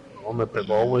 No, me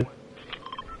pegó, güey.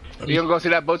 You gonna go see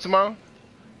that boat tomorrow?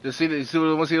 Just see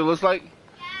what it looks like?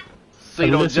 So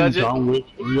you Have don't seen judge it? John Wick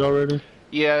 3 already?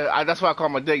 Yeah, that's why I call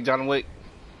my dick John Wick.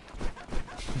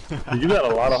 You got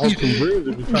a lot of hopes and dreams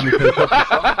if you're trying to catch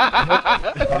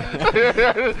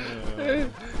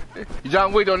up.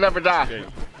 John Wick don't never die. Okay.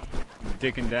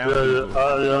 Dicking down.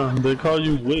 Yeah, they call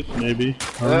you Wick, maybe.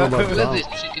 I don't know about Look at John. this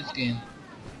chicken skin.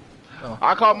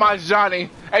 I call mine Johnny.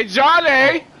 Hey,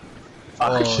 Johnny!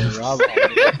 Oh, Rob.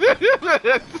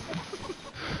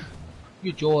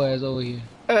 Get your ass over here.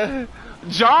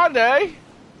 Johnny!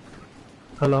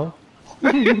 Hello?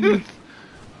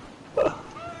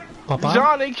 Papa?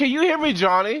 Johnny, can you hear me,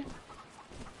 Johnny?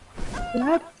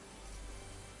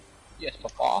 Yes,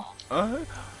 papa. Uh-huh.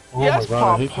 Oh Yes, my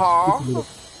God, I hate Papa. this stupid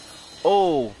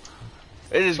Oh,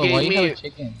 it just So why gave you me have a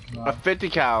chicken? a 50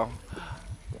 cal.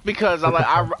 Because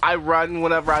I run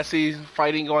whenever I see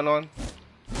fighting going on.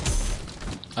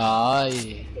 Oh,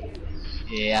 yeah.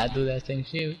 Yeah, I do that same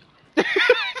shit.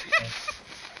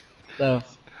 So,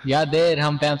 y'all dead,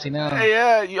 I'm bouncing now.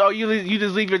 Yeah, you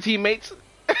just leave your teammates?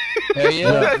 Hell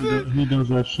yeah. Yeah, he does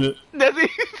that shit. Does he?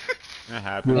 That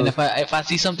happens. And if I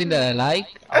see something that I like,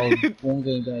 I'll boom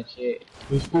game that shit.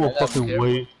 This fool will fucking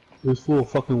wait. This fool will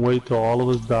fucking wait till all of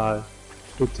us die.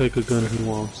 He'll take a gun if he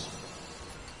wants.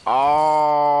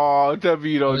 Oh,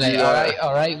 W don't Like, do that.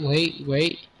 alright,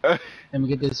 wait. Let me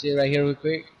get this shit right here real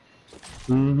quick.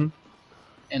 Mm-hmm.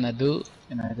 And I do,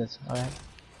 and I just, alright.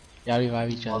 Y'all revive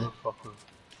each other. Motherfucker.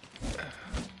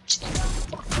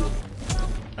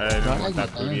 I didn't I like want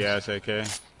that my booty guns. ass AK.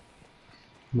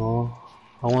 No.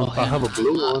 I have a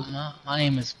blue one. My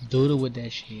aim is doodle with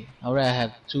that shit. I'd rather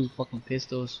have 2 fucking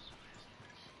pistols.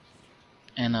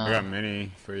 And I got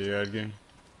mini for you, Edgar.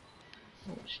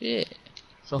 oh shit.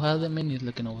 So how's the minis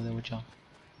looking over there with y'all?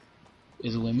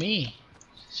 Is it with me?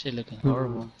 Shit looking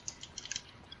horrible.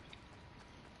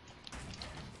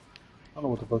 I don't know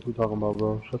what the fuck you talking about,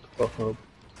 bro. Shut the fuck up.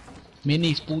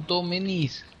 Minis, puto,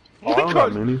 minis. Oh, I don't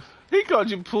got minis. He called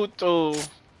you puto.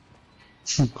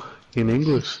 In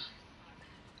English.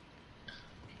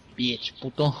 Bitch,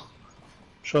 puto.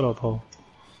 Shut up, ho.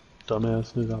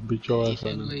 Dumbass nigga, I'll beat your ass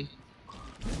right now. Hey,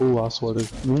 Ooh, I swear to.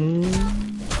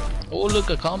 oh look,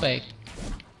 a comeback.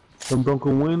 Them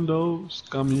broken windows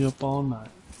got me up all night.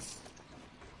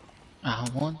 I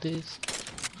want this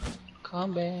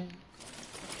comeback.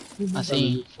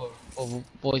 Así, for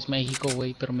Boys Mexico,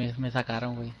 güey, pero me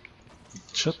sacaron, güey.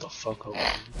 Shut the fuck up.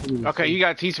 Okay, you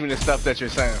gotta teach me the stuff that you're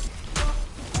saying.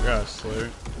 I got a slur.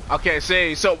 Okay,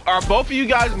 so are both of you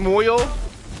guys Moyos?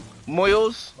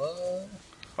 What?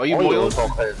 Are you Moyos?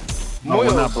 No, we're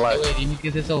not Moyos. black. Wait, dime qué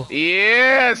es eso.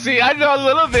 Yeah, see, I know a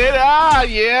little bit. Ah,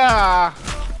 yeah.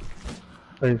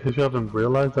 Hey, in case you haven't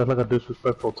realized, that's like a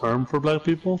disrespectful term for black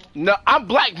people. No, I'm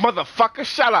black, motherfucker.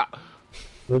 Shut up.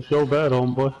 That's your bad,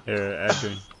 homeboy. Here,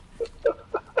 Edgar.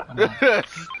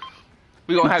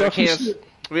 We gonna have to Talk your cancel. shit.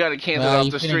 We gotta cancel Well, off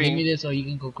you the finna give me stream. this or you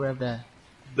can go grab that.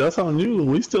 That's on you.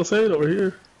 We still say it over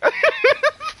here.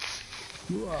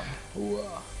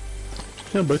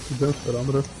 Can't break the dance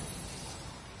pedometer.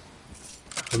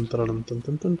 Dun, dun, dun, dun,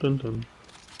 dun, dun, dun, dun.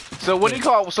 So what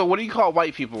do you call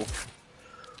white people?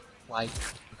 White.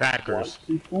 Crackers.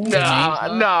 No,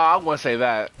 I wouldn't say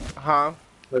that, huh?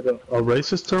 Like a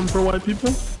racist term for white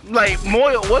people? Like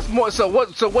Moyo, what's Moyo?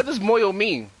 So what does Moyo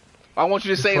mean? I want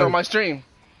you to say it on my stream.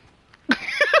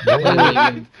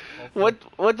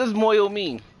 What does Moyo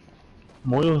mean?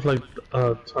 Moyo is like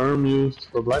a term used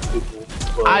for black people.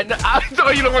 I know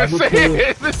you don't want to say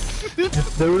it.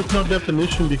 There is no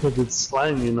definition because it's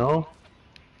slang, you know?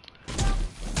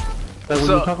 Like when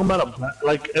So- you're talking about a black,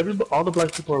 like all the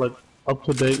black people are like up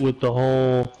to date with the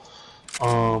whole,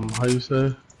 how you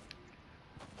say?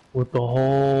 With the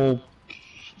whole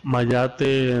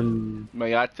Mayate and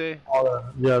Mayate? all that,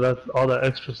 yeah, that's all that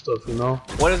extra stuff, you know?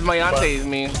 What does Mayate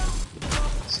mean?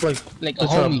 It's like Like a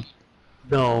it's homie.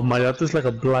 No, Mayate is like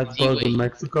a black bug Seaway. in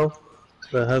Mexico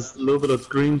that has a little bit of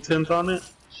green tint on it,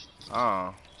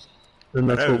 Oh. and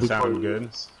that's That what we doesn't call sound good.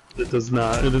 It does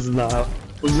not. It is not.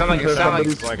 When you Sound like- compare sound like-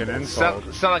 somebody's- Like an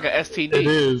insult. Sound like a STD. It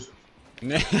is.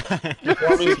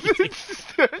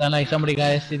 Sound like somebody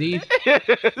got STDs.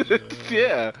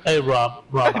 Yeah. Hey Rob,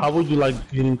 how would you like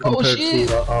getting compared shit,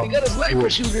 to they got a sniper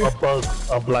shooter.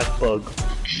 a black bug?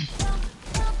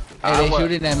 Hey, they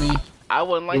shooting at me. I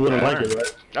wouldn't like You wouldn't that. like it,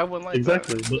 right? I wouldn't like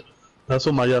Exactly. That's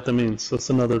what mayate means. That's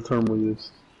another term we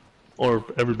use. Or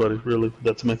everybody, really,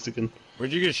 that's Mexican.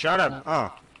 Where'd you get shot at?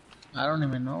 Oh, I don't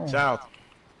even know. south.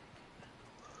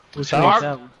 Which way is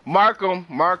that? Mark 'em,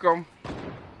 mark 'em.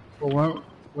 Well,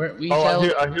 where we Oh, sell?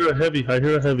 I hear a heavy. I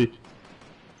hear a heavy.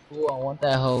 Ooh, I want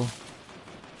that hoe.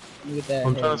 Look at that.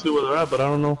 I'm trying to see where they're at, but I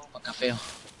don't know. Fuck, I fail.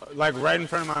 Like right in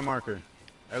front of my marker.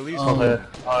 At least Oh. one. Okay.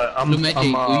 I'm, Blue Magic, do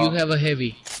you have a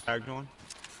heavy? Tagged one.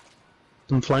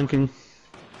 I'm flanking.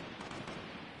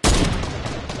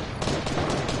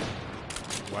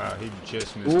 Wow, he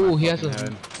just missed Ooh, my he has fucking a-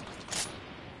 head.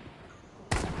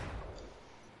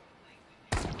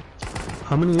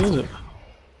 How many is it?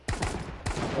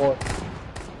 Or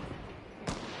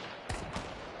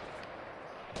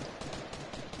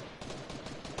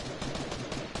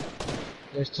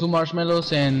there's 2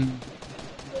 marshmallows and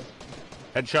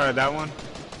Headshot at that one.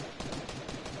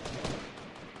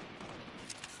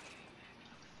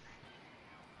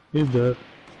 He's dead.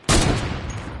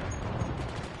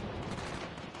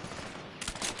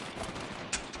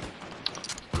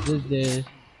 this.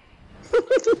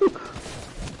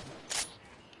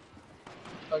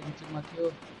 Fucking took my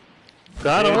kill.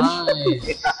 Got him!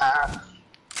 Nice.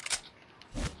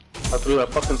 I threw that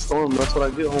fucking storm, that's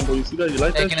what I get, homeboy. You see that? You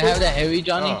like Hey, that can I shit? have that heavy,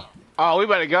 Johnny? Oh. Oh, we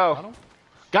better go.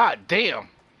 God damn.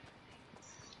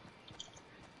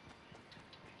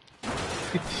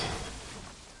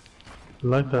 You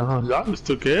like that, huh? Y'all just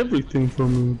took everything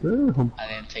from me. Damn. I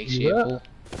didn't take shit, Yeah. fool.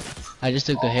 I just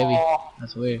took the heavy.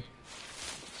 That's weird.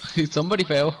 Somebody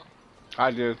fell.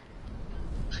 I did.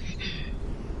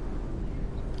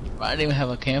 I didn't even have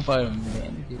a campfire.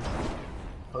 Man.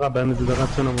 I got bandages, I got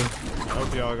 10 of them. I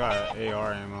hope y'all got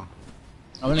AR ammo.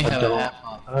 I only have a don't. half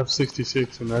off. I have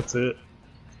 66 and that's it.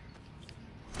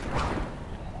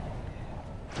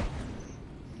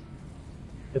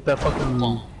 Get that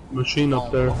fucking machine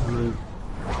up there and then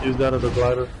use that as a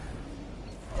glider.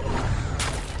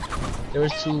 There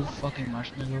was 2 fucking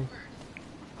marshmallows.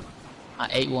 I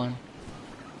ate one.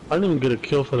 I didn't even get a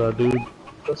kill for that, dude.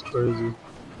 That's crazy.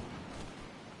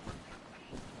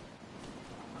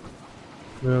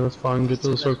 Yeah, that's fine. Get to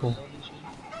the circle.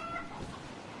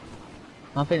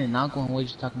 I'm finna knock one. What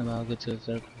you talking about? Get to the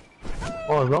circle.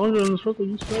 Oh, as long as you're in the circle,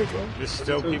 you straight, bro. There's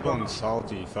still people in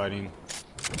Salty fighting.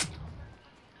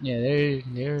 Yeah,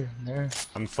 they're.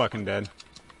 I'm fucking dead.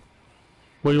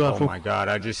 Where you at, Oh fool? my god,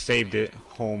 I just saved it.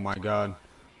 Oh my god.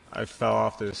 I fell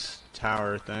off this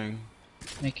tower thing.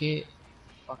 Make it.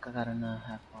 Fuck, I got another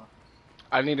half off.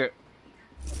 I need it.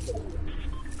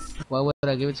 Why would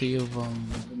I give it to you from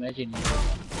Imagine?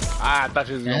 I thought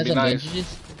you was It gonna has be some nice.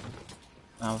 bandages.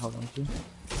 Oh, fuck with you.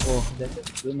 Oh, that's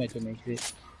it. Blue Magic makes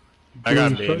it. I got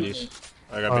Dude, bandies.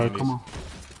 I got Alright, bandies. come on.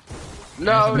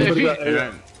 No, if Anybody you got And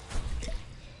then,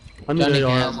 I need Johnny can AR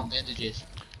have ammo. some bandages.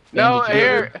 no Bandages.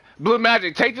 here, Blue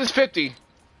Magic, take this 50.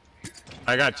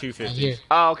 I got Right 250. here.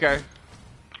 Oh, okay.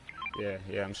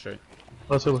 Yeah, I'm straight.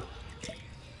 Let's see.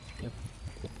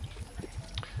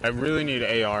 I really need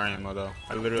AR ammo though.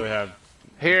 I literally have.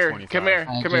 Here, 25. come here,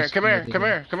 I come here, just come here, need to come go.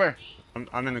 here, come here.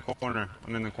 I'm in the corner.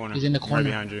 I'm in the corner. He's in the Right corner.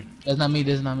 behind you. That's not me.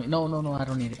 That's not me. No, I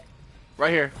don't need it.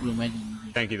 Right here. Blue Magic.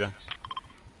 Thank you though.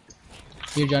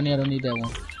 Here, Johnny, I don't need that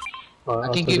one. Alright, I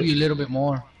I'll can take give it. you a little bit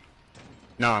more.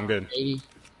 No, I'm good. 80.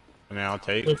 I mean, I'll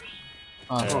take. Look.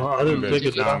 Oh, Yeah. Oh, I didn't I'm take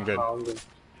good. it. No, did I? I'm good. Oh, I'm good.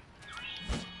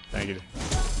 Thank you.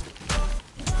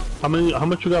 How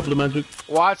much you got, Blue Magic?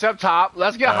 Watch up top.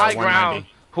 Let's get high 190. ground.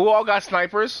 Who all got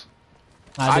snipers?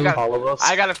 I do. got- All of us.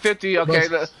 I got a 50. Okay,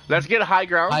 Yes. let's get high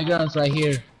ground. High ground's right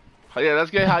here. Yeah, let's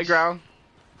get high ground.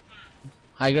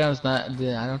 High ground's not.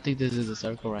 I don't think this is a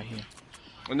circle right here.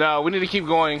 No, we need to keep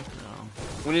going.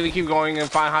 No. We need to keep going and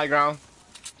find high ground.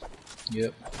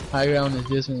 Yep. High ground is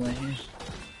this one right here.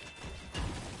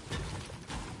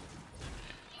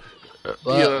 But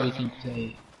Yeah. we can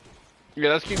say. Yeah,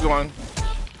 let's keep going.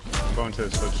 I'm going to the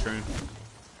slipstream.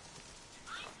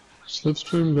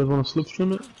 Slipstream? You guys want to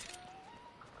slipstream it?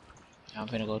 I'm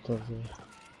gonna go towards it.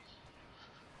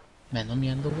 Me ando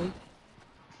miando, güey.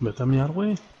 Vete a miar,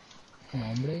 güey. Como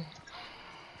hombre.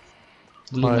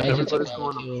 Blue Alright, Magic everybody's took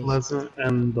going my to kills. Pleasant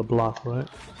and the block, right?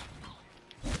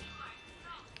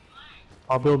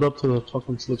 I'll build up to the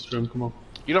fucking slipstream, come on.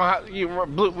 You don't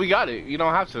have. Blue, we got it. You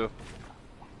don't have to.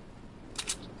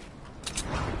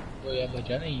 Oh yeah, but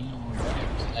Johnny, you know, Johnny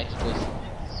just likes twists.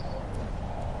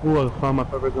 Ooh, I found my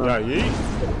favorite gun. Yeah,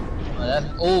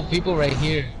 yeet. Oh, people right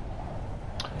here.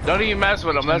 Don't even mess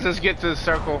with them. Let's just get to the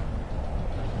circle.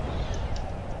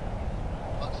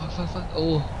 Fuck.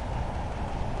 Oh.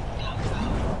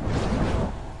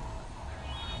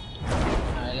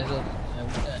 Alright, let's go. Yeah,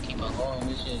 we gotta keep on going.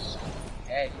 We just.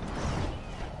 Hey.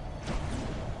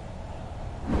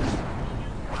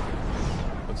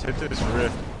 Let's hit this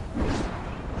rift.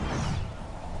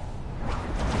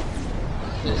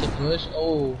 There's a push.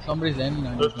 Oh, somebody's landing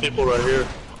on There's you. people right here.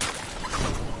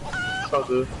 It's all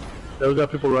good. Yeah, we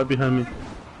got people right behind me.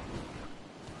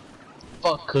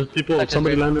 Fuck. There's people, That's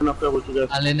somebody a rift. landing up there with you guys.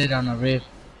 I landed on a rift.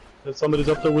 There's somebody's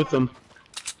up there with them.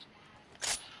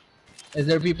 Is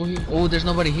there people here? Oh, there's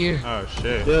nobody here. Oh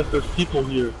shit. Yes, there's people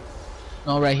here.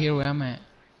 No, right here where I'm at.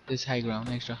 This high ground,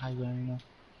 extra high ground, you know.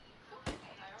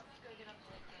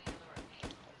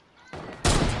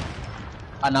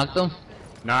 I knocked them.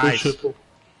 Nice. Good shit.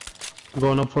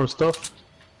 Going up for stuff.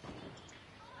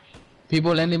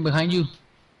 People landing behind you.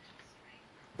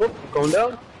 Oh, going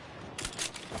down.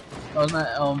 That was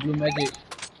my blue magic.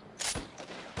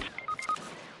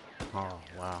 Oh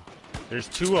wow. There's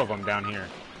 2 of them down here.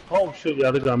 Oh shit,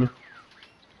 yeah, they got me.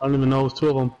 I don't even know it was 2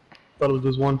 of them. Thought it was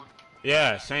just one.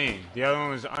 Yeah, same. The other one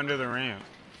was under the ramp.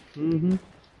 Mm-hmm.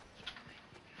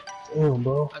 Damn,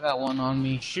 bro. I got one on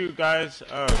me. Shoot, guys.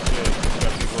 Oh shit.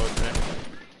 Got people up there.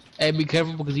 Hey, be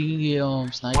careful because you can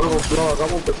get sniped. One of them, no, I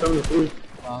got one for 73.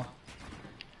 Wow.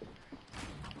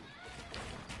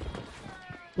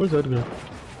 Where's that guy?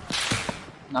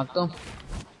 Knocked them.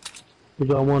 We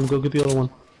got one, go get the other one.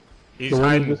 He's The one you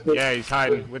hiding. just hit? Yeah, he's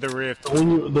hiding with a rift. The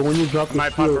one you dropped the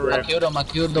Might pop a shield. rift. I killed the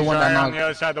He's one right that on the knocked.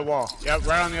 other side of the wall. Yep,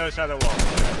 right on the other side of the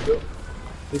wall.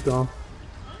 He's gone.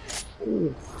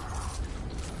 Ooh.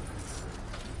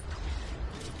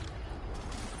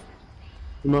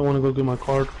 You might want to go get my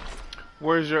card.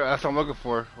 Where's your? That's what I'm looking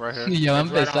for. Right here. Yo,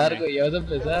 It's right on me. Yo, vas a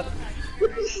empezar.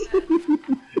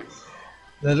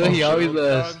 That's what he always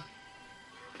does.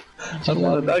 I don't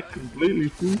want to die completely,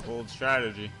 fool. Old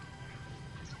strategy.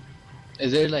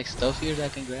 Is there like stuff here that I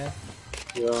can grab?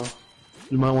 Yeah.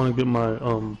 You might want to get my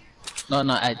No,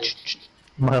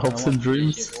 my hopes and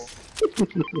dreams.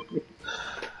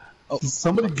 Oh.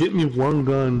 Somebody get me one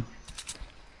gun.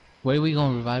 Where are we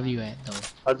gonna revive you at though?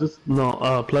 I just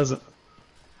Pleasant.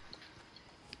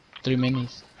 3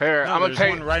 minis. Here, No, I'm gonna there's take.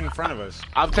 one right in front of us.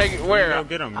 I'm taking Go where?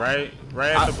 get him, right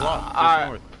at the block. Just Alright,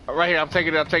 north. right here. I'm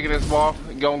taking this ball.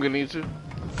 Go and get need to.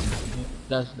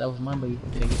 That was mine, but you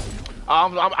can take it.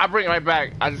 I bring it right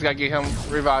back. I just gotta get him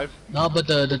revived. No, but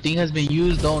the thing has been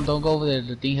used. Don't go over there.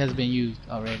 The thing has been used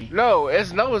already. No,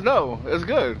 it's no. It's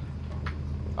good.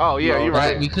 Oh yeah, No, you're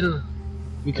right. We could have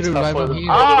It's not revived him fun. here.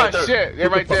 Ah right there. shit, they're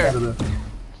Get right the fuck there. out of there.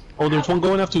 Oh, there's one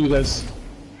going after you guys.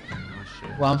 Oh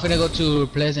shit. Well, I'm finna go to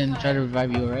Pleasant and try to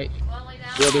revive you, alright?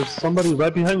 Yeah, there's somebody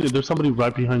right behind you. There's somebody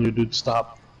right behind you, dude.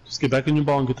 Stop. Just get back in your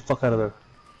ball and get the fuck out of there.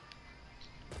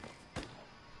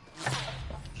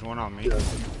 There's one on me. Yeah.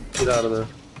 Get out of there.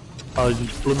 Oh, you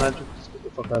blue magic. Just get the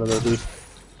fuck out of there, dude.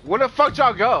 Where the fuck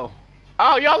y'all go?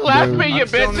 Oh, y'all left me, you I'm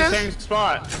still in the bitches. same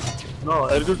spot. No,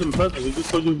 Edgar's in Pleasant. He just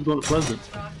told you he was going to Pleasant.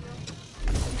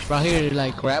 Right here,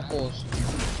 like grapples.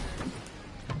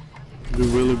 You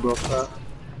really broke that?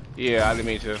 Yeah, I didn't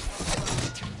mean to.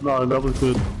 No, that was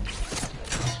good.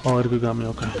 Oh, Edgar got me.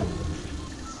 Okay.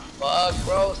 Fuck,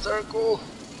 bro, circle.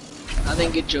 I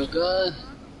didn't get your gun.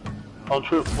 Oh,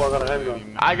 true. Well, I got a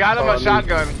handgun. I got him a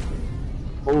shotgun.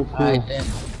 Oh, cool. Alright then.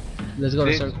 Let's go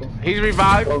to He- circle. He's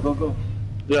revived. Go.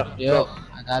 Yeah. Yo,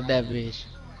 I got that bitch.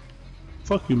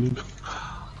 Fuck you, nigga.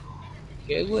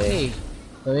 ¿Qué, güey?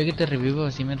 Todavía que te revivo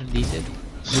así me dices.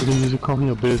 Nigga, you just call me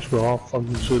a bitch, bro. I'll fuck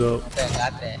you shit up. I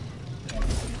got that.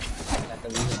 I got the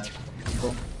revive.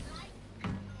 Cool.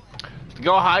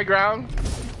 Go high ground.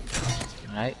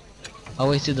 Alright. I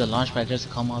wasted the launch pad just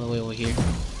to come all the way over here.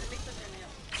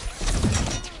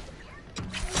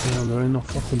 Damn, there ain't no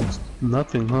fucking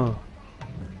nothing, huh?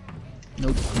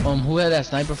 Nope. Who had that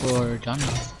sniper for Johnny?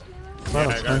 Not a I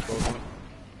got sniper. both of them.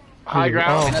 High I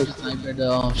ground. have the sniper,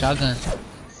 the shotgun.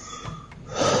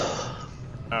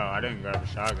 Oh, I didn't grab a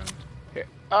shotgun.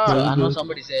 Oh, I know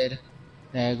somebody said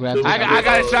that grabbed I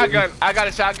got a shotgun. I got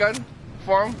a shotgun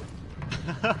for him.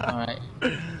 Alright.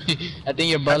 I think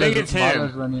your I think baller's it's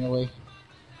him. running away.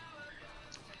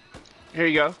 Here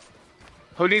you go.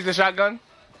 Who needs the shotgun?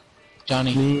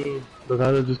 Johnny. Me, the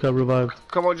guy that just got revived.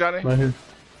 Come on, Johnny. Right here.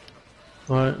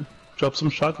 Alright. Drop some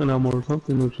shotgun ammo or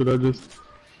something, or should I just...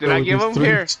 Did go I with give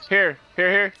these him? three?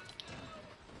 Here.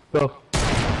 Go.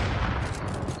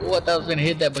 Oh, I thought I was gonna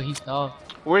hit that, but he stalled.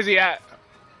 Where's he at?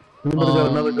 Anybody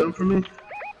got another gun for me?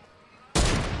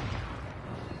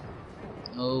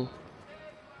 No.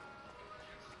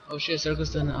 Oh shit, circle's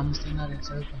still, I'm still not in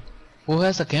circle. Who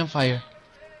has a campfire?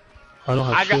 I don't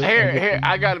have I got shit. here.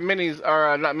 I got minis,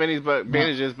 or not minis, but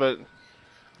bandages. But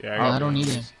Yeah, I don't need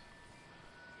him.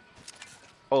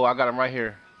 oh, I got him right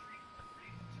here.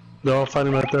 They're all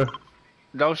fighting right there.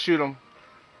 Don't shoot him.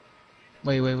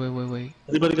 Wait.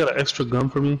 Anybody got an extra gun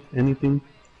for me? Anything?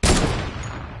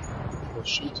 Let's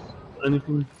shoot.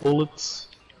 Anything? Bullets?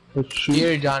 Let's shoot.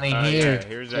 Here, Johnny, here. Yeah,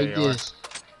 here's Take AR. this.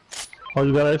 Oh,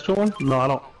 you got an extra one? No, I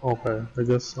don't. Okay, I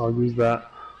guess I'll use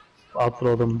that. I'll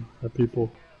throw them at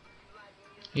people.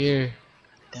 Here.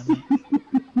 Damn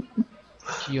it.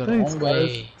 Your Thanks, own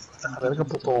way.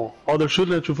 Oh, they're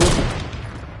shooting at you, fool.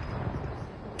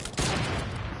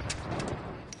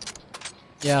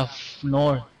 Yeah,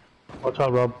 north. Watch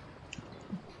out, Rob.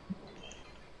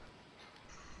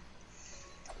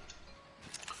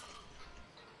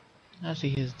 I see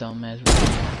his dumb ass.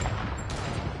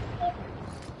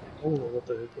 Oh, what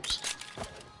the hiccups.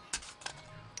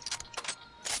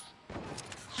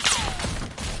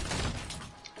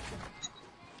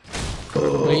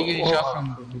 Where you getting shot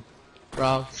from,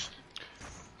 bro?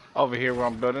 Over here where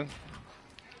I'm building.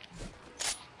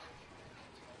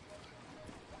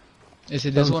 Is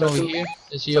it this 7 one over seconds. here?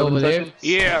 Is he 7 over there? seconds.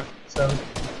 Yeah. 7.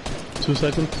 2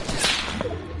 seconds.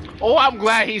 Oh, I'm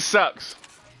glad he sucks.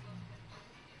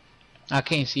 I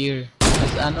can't see her.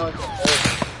 I know it's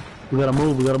over. We gotta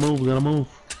move, we gotta move, we gotta move.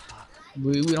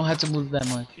 We don't have to move that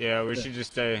much. Yeah, we should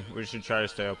just stay. We should try to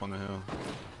stay up on the hill.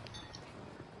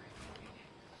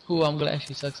 Ooh, I'm glad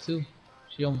she sucks too.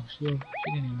 She didn't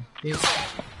even hit.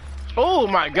 Oh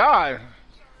my god.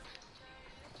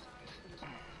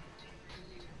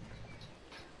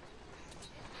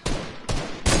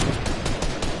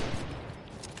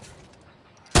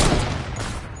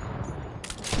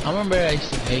 I remember I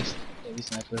used to hate heavy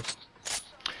snipers.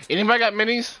 Anybody got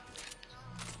minis?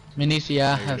 Minis,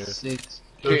 yeah, I There have it is. 6.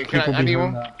 There's Can I people need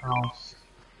behind one? that house.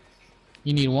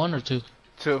 You need 1 or 2?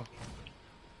 2.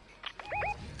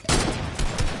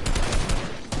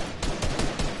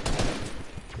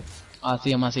 I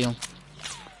see him, I see him.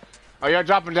 Are y'all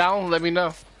dropping down? Let me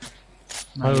know.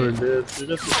 I already did. You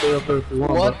guys can stay up there if you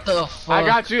want. What the fuck? I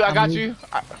got you. I got I'm you.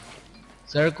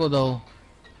 Circle though.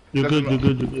 You're good, you're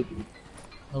good, you're good.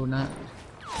 Oh, not.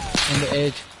 On the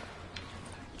edge.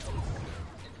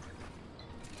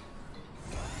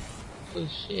 Oh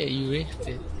shit, you risked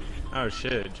it. Oh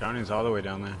shit, Johnny's all the way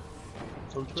down there.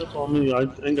 Don't trip on me. I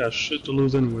ain't got shit to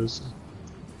lose anyways.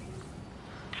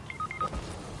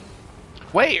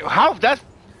 Wait, how? That's.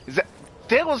 Is that.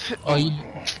 That was. Oh, you.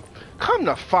 Come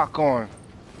the fuck on.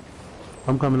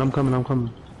 I'm coming, I'm coming, I'm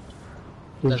coming.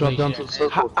 Just That's drop what down you to the said. circle.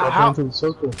 How- Drop how- down to the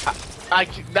circle.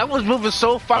 That was moving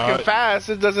so fucking fast.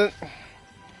 It doesn't.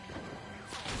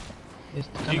 It's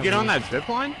Did you kinda get on weird. that zip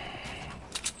line?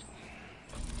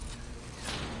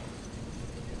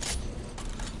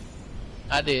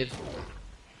 I did.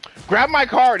 Grab my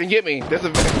card and get me. There's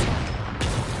a. Dude,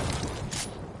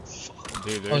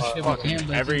 Oh, there's shit, we fucking can,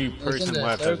 but every it's in person the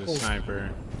left has a circle. sniper.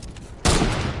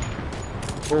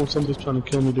 Oh, somebody's trying to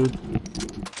kill me, dude.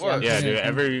 What? Yeah, dude,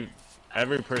 Okay.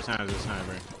 every person has a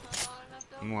sniper.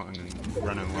 I'm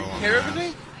running low on Hear rounds.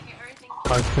 everything?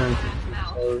 I can't.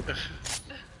 Sorry.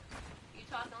 You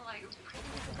talking like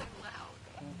loud.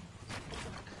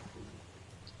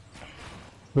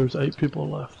 There's 8 people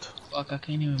left. Fuck, I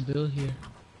can't even build here.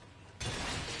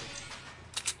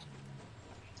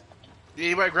 Did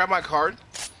anybody grab my card?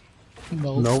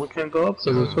 No. No, we can't go up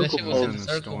to the That circle. shit was Oh, in in the the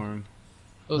circle. storm.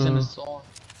 It was in the storm.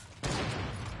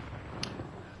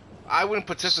 I wouldn't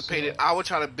participate. In, I would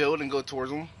try to build and go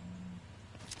towards them.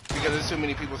 Because there's too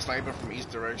many people sniping from each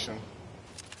direction.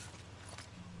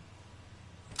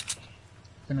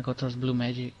 Gonna go towards blue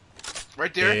magic.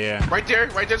 Right there. Yeah, yeah. Right there.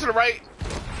 Right there to the right.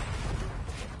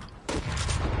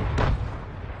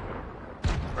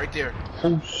 Right there.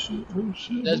 Oh shit, oh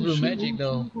shit. That's oh, blue shit, magic, oh,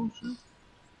 though. shit, oh, shit.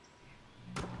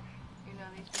 You know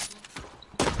these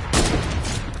people?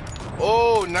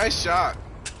 Oh, nice shot.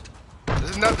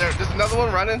 There's another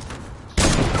one running.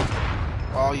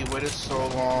 Oh, you waited so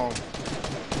long.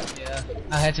 Yeah.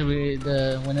 I had to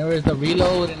whenever it's the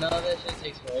reload and all that shit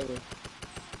takes forever.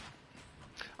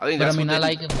 I think But that's I mean, what I they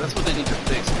like need, it. that's what they need to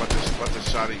fix about the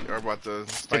shotty or about the Hit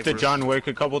snipers. the John Wick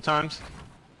a couple times.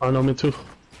 I know, me too.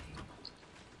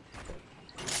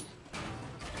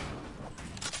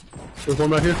 There's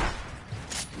one right here.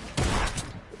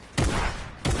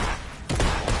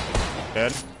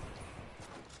 Dead.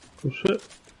 Oh shit.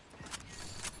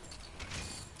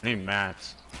 I need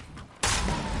mats.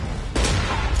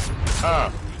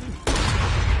 Oh.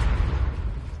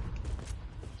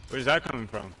 Where's that coming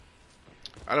from?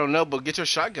 I don't know, but get your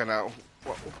shotgun out.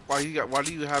 Why do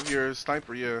you have your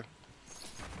sniper? Yeah.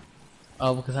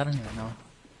 Oh, because I don't even know.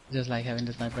 Just like having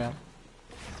the sniper out.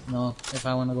 No, if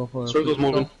I wanna go for Circle's a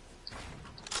moving.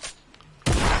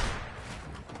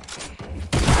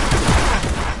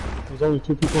 There's only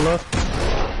 2 people left.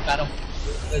 Got him.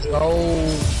 Let's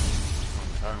go.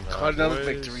 Caught another Boys.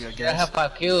 victory, I Yeah, I guess. have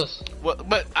 5 kills. Well,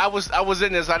 but I was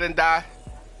in this. I didn't die.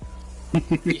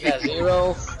 He has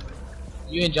 0.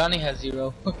 You and Johnny has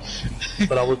 0.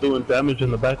 But I was doing damage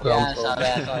in the background. Yeah, I saw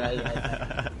that. I saw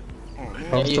that.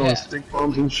 I was you throwing had- stink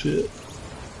bombs and shit.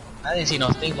 I didn't see no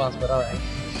stink bombs, but alright.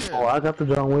 Oh, I got the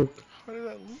John Wick. How did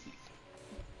that leak?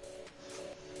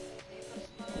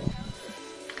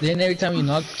 Then every time you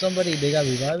knock somebody, they got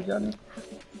revived, Johnny?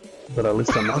 But at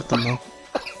least I knocked them now.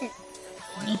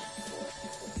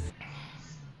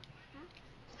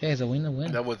 Hey, it's a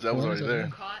win-win. That was already there.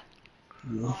 Caught.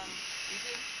 Yeah. You did.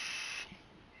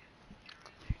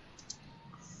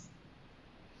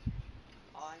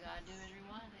 All I gotta do is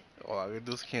rewind it. All I gotta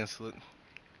do is cancel it. I'll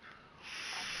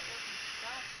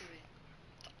stop to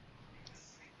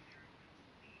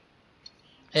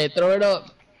it. Hey, throw it up.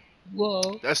 Whoa.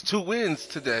 That's 2 wins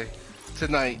tonight.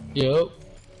 Yup. Well,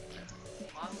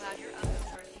 I'm glad you're up and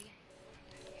worthy.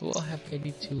 We'll have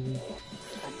 82.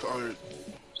 I'm tired.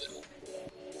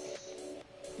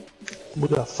 We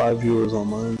got 5 viewers on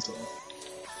mine, so.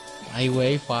 I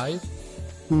weigh 5?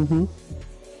 Mm-hmm.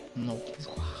 No.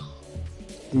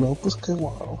 No, pues que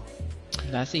wow.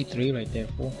 That's a 3 right there,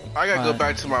 fool. I gotta go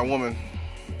back to my woman.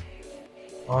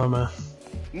 Alright, man.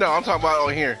 No, I'm talking about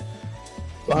on here.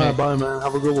 Bye, bye, man.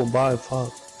 Have a good one. Bye.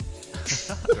 Fuck.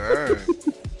 Dang.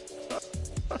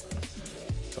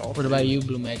 What about you,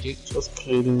 Blue Magic? Just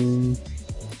kidding.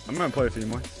 I'm gonna play a few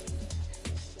more.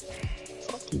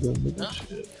 Fuck you, that nigga Huh?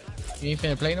 shit. You ain't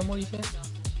finna play no more, you finna?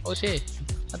 Oh shit.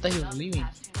 I thought he was leaving.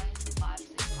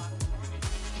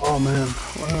 Oh, man.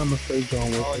 Why am I say John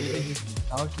Wick? Oh, you think you can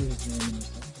talk to his name or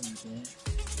something like that?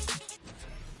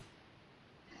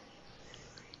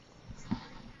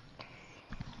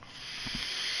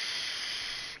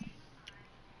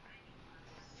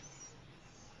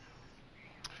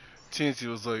 TNT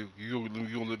was like, you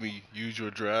gonna let me use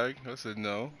your drag? I said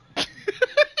no.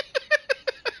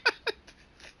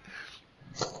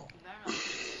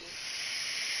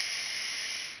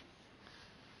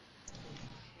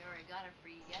 You already got a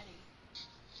free Yeti.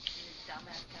 Your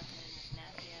dumbass kept it in this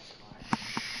nasty ass car.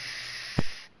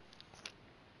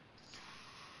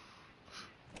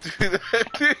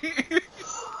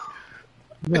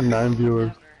 We got 9 viewers.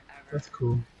 Ever. That's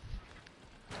cool.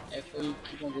 Hey, fool, you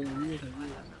keep on getting weird and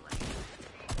weird.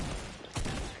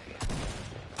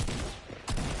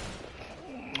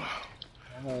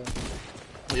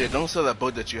 Yeah, don't sell that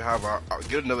boat that you have. I'll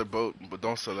get another boat, but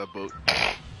don't sell that boat.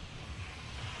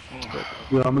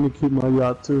 Yeah, I'm gonna keep my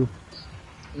yacht too.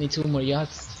 Need 2 more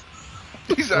yachts.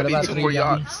 He said I What need about 2 3 more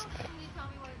yachts? yachts. How come you tell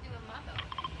me what to do with my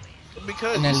boat?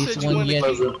 Because And you at least said you one wanted to Yeti.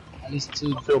 Pleasant. At least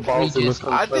 2. I feel balls in this jets.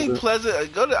 kind I of think pleasant.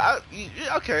 Pleasant, go to,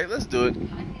 yeah, okay, let's do it.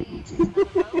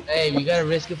 Hey, we gotta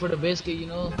risk it for the biscuit, you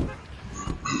know?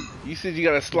 You said you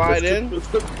gotta slide in?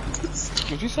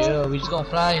 What you say? Yeah, we just gonna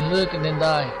fly and look and then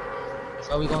die. That's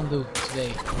all we gonna do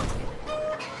today.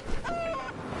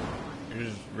 You're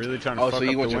just really trying to Oh, fuck so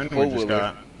you up want the your win we full just wheeler.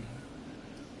 got.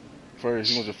 First,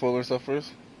 you want your fuller stuff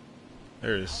first?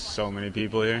 There's so many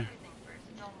people here.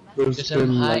 There's Just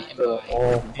been high like and the low.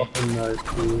 all fucking night,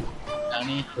 dude.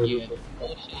 Johnny, you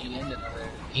bullshit, you ended already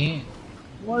again.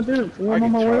 Well, I did. I I'm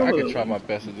on my way I over can there. try my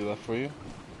best to do that for you.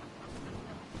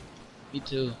 Me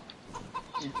too.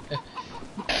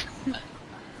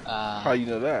 How you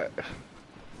know that?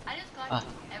 I just got Ah,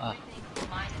 everything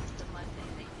minus the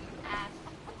Mustang that you asked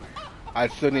for. I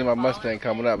still need my Mustang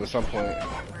coming up at some point.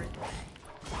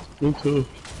 Me too.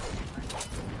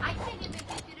 I can't even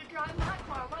get you to drive my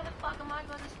car. Why the fuck am I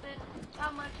going to spend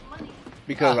how much money?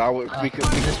 Because I would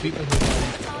There's people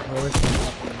who are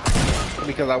working.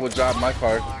 because I would drive my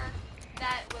car.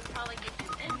 That would probably get you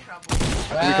in trouble.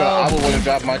 Because I would want to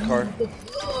drive my car. Well,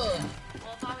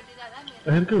 if I would do that, that means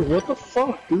Edgar, what the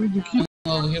fuck, dude? You keep.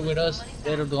 Over here with us,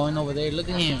 they're going over there. Look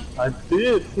at him. I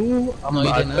did, fool. No, you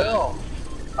I did not. fell.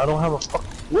 I don't have a fucking.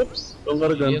 Whoops. Don't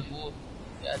let it go. Yeah, fool.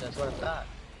 Yeah, that's what I thought.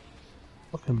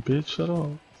 Fucking bitch, shut up.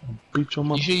 I'll beat your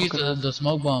You should use motherfucking the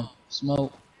smoke bomb.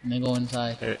 Smoke, and then go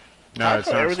inside. Hey, no, it's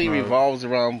not Everything smoke. revolves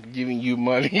around giving you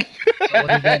money. What is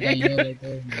that that you know right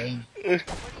there?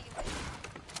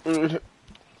 Lane?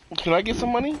 Can I get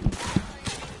some money?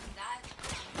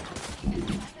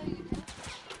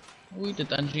 Uy, te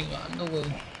están chingando,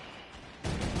 güey.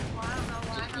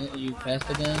 You passed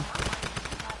the gun?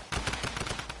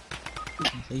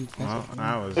 You passed Well, the gun.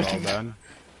 that was all bad.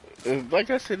 Like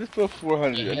I said, it's for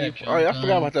 400. Yeah, I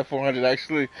forgot about that 400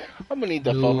 actually. I'm gonna need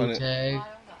that Blue 400. tag.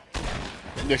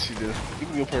 Yes, you do. Give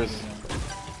me your purse.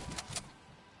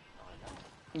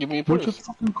 Give me your Where's your purse.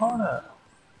 fucking car at?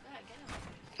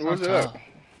 Where's it at?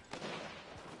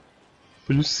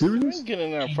 Are you I serious? ain't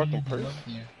getting that fucking purse.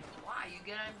 why you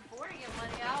get in before you get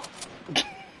money out.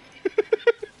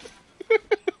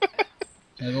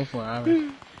 Yeah, go for it,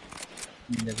 Ira.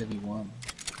 mean, that's if you want.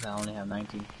 Cause I only have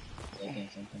 19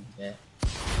 seconds, something like that.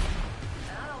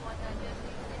 I don't want that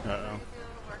just Uh oh.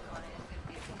 to work on it. It's gonna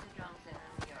be a piece of junk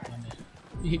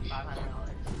sitting in the yard.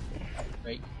 $500.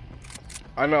 Right.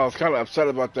 I know. I was kind of upset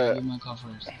about that. Get my car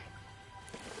first.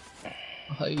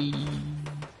 Hi.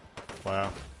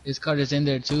 Wow. This card is in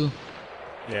there too.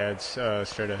 Yeah, it's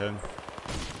straight ahead.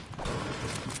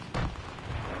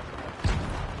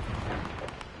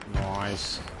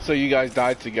 Nice. So you guys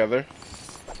died together.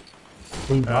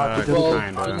 Well,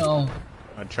 Kinda. you know,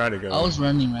 I try to go. I was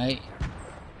running, right?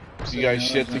 So you guys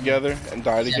shit together and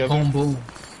die Yeah, together. boom, boom.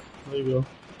 There you go.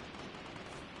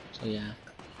 So yeah.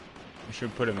 We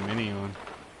should put a mini on.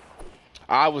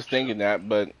 I was thinking that,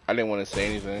 but I didn't want to say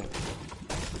anything.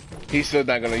 He's still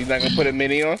not gonna. He's not gonna put a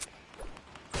mini on.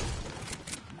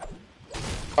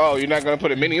 Oh, you're not gonna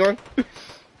put a mini on?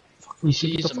 We should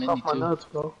use Get a the mini fuck off my too. nuts,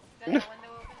 bro. Got that window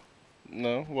open?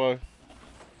 No. Why?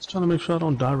 Just trying to make sure I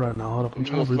don't die right now. Hold up, I'm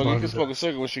trying to You revive can it. smoke a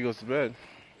cigarette when she goes to bed.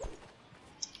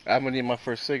 I'm gonna need my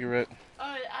first cigarette. Oh,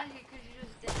 I because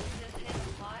you just hit the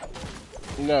fly.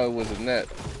 No, it was a net.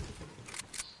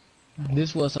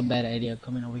 This was a bad idea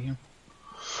coming over here.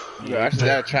 No, actually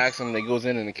that attracts him. It goes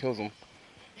in and it kills him.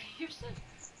 You're so.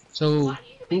 So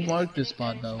who marked this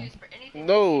spot though?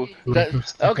 No.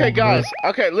 That, okay, guys.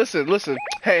 Okay, listen.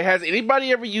 Hey, has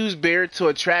anybody ever used beer to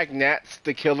attract gnats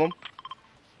to kill them?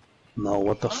 No,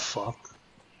 what the fuck?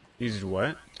 Used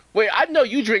what? Wait, I know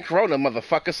you drink Corona,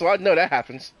 motherfucker, so I know that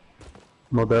happens.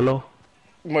 Modelo?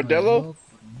 Modelo?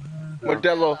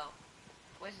 Modelo.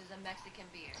 Which is a Mexican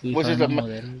beer. Sí, Was it fue the una ma-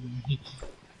 modelo.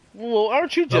 Well,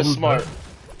 aren't you That just was smart?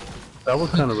 That was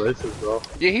kind of racist, bro.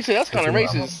 Yeah, he said that's kind of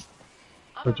That's racist.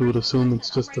 But you would assume it's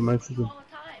just a Mexican. All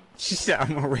the time. She said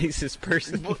I'm a racist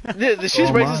person. Yeah, she's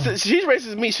Oh, racist. my. She's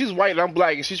racist to me. She's white and I'm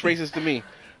black, and she's racist to me.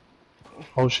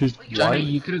 Oh, she's Johnny, white?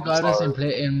 you could have got us and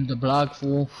play in the block,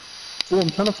 fool. Fool, I'm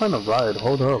trying to find a ride.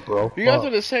 Hold up, bro. You guys Fuck. are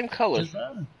the same color. Just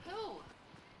run. Who?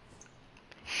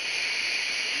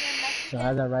 So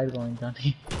how's that ride going,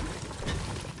 Johnny?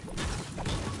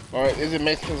 All right, is it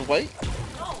Mexicans white?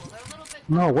 No, they're a little bit.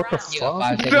 No, what the brown. You got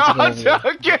fuck? 5 seconds No, to go I'm over there.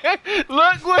 joking.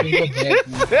 Look what he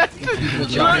just said.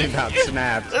 Johnny got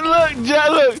snapped. Look,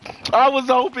 look. I was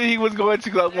hoping he was going to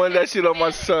go one that shit on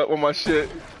my shit.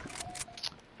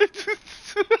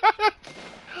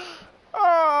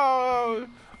 Oh,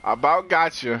 about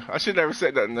gotcha. I should never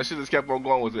said nothing. I should have kept on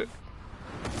going with it.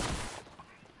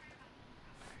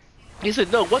 He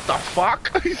said, "No, what the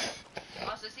fuck?"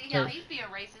 Also, see how he's being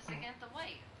racist against the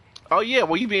white. Oh yeah,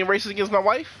 were you being racist against my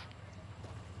wife?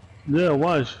 Yeah,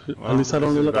 why? Well, At least I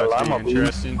don't this is look like a about to be lima bean.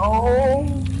 interesting. Oh!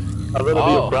 I'd rather be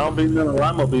Oh. a brown bean than a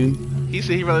lima bean. He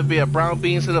said he'd rather be a brown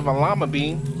bean instead of a llama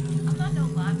bean. I'm not no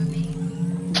lima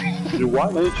bean. You're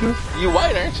white, ain't you? You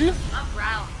white, aren't you? I'm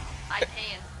brown. I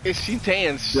tan. If she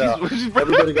tans, she's, Yeah.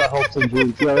 Everybody got hopes and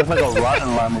dreams. Yeah, that's like a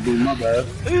rotten lima bean, my bad.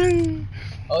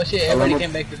 Oh shit, everybody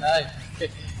came back to life.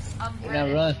 I'm Now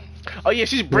British. run. Oh yeah,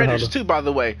 she's British too, by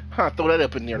the way. Huh? Throw that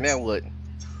up in there. Now what?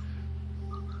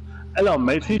 Hello,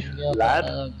 matey. Yeah, Lad.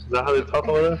 Is that how they talk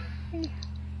over there?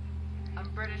 I'm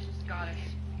British and Scottish.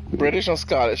 British or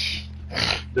Scottish?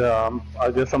 Yeah,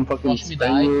 I guess I'm fucking Watch me die.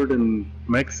 Spaniard and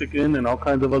Mexican and all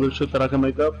kinds of other shit that I can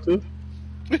make up too.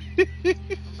 I'm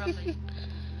from the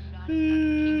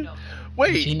Kingdom.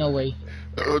 Wait, Chino way.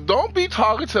 don't be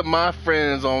talking to my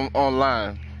friends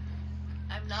online.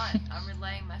 I'm not. I'm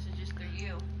relaying messages through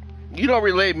you. You don't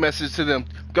relay message to them.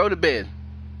 Go to bed.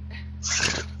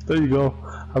 There you go.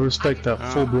 I respect that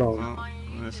full blown.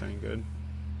 Oh, this ain't good.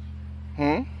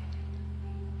 Hmm?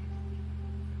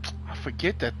 I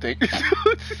forget that thing.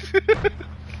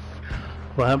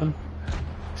 What happened?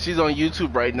 She's on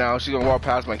YouTube right now. She's gonna walk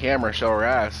past my camera and show her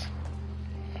ass.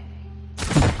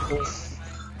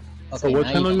 Okay, what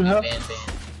now channel you gonna have? be banned.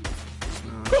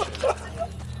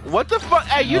 What the fuck?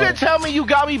 Hey, you didn't tell me you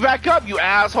got me back up, you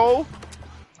asshole.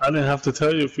 I didn't have to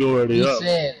tell you if you were already He up.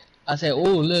 said, I said, oh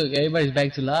look, everybody's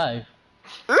back to life.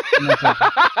 And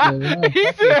I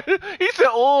said, he said,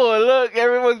 "Oh, look,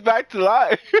 everyone's back to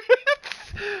life."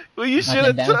 Well, you should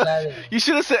have. downside You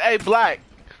should have said, "Hey, Black,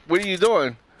 what are you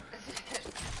doing?"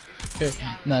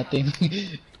 nothing.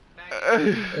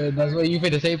 That's what you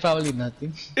finna say, probably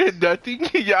nothing. Nothing.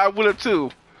 Yeah, I would have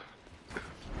too.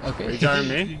 Okay. Are you talking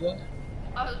to me?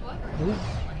 I was wondering.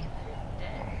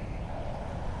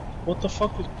 What the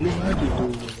fuck is Blue Magic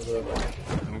doing over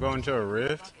there? I'm going to a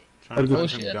rift. Oh, Trying to find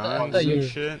shit, some I guns thought you and were-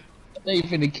 shit. I thought you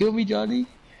finna kill me, Johnny.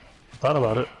 Thought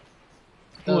about it.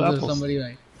 I thought it was apples. somebody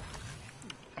like,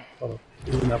 Oh,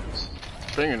 eating apples.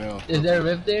 Fingernail. is there a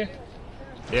rift there?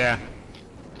 Yeah.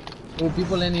 Oh,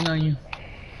 people landing on you.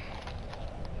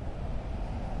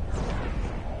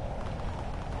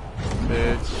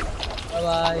 bitch. Bye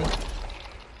bye.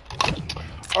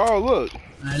 Oh, look.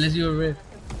 Alright, let's do a riff.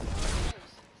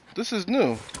 This is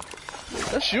new.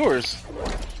 That's yours.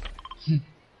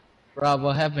 Rob,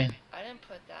 what happened? I didn't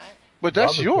put that. But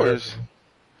that's Robert yours.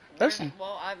 That's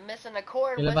Well, I'm missing a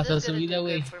cord. ¿Qué le What's pasó a this su gonna vida, do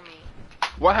güey? good for me?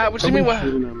 what happened. What you mean? Somebody's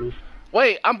What? shooting at me.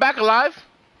 Wait, I'm back alive.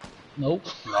 Nope.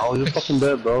 No, you're fucking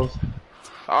dead, bro.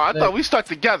 Oh, I thought we stuck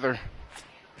together.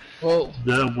 Whoa.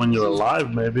 Yeah, when you're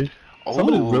alive, maybe.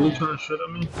 Somebody's really trying to shoot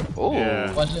at me. Oh,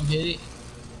 Yeah. Watch him hit it.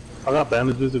 I got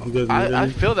bandages if you guys need I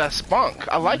any. feel that spunk.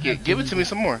 I like it. Give it to me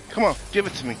some more. Come on, give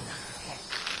it to me.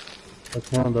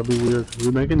 Come on, that'd be weird.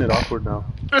 We're making it awkward now.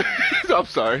 I'm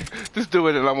sorry. Just do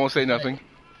it and I won't say nothing.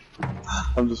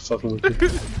 I'm just fucking with you.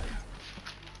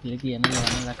 Dile que ya no le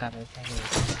van en la cabeza,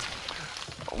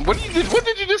 güey. What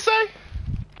did you just say?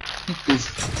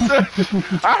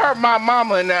 I heard my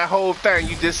mama in that whole thing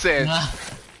you just said.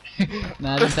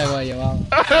 Nada te hago llevado.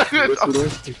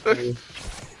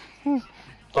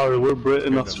 Sorry, we're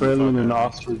Britain, Australian, and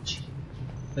ostrich.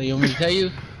 So you want me to tell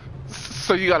you?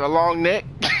 So you got a long neck?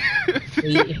 So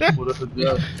you, Whatever,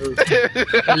 yeah, sure. so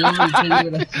you want me to tell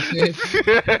you what I said?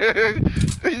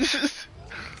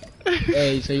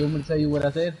 Hey, so you want me to tell you what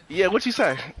I said? Yeah, what you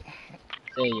say?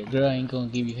 Say your girl ain't gonna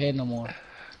give you head no more.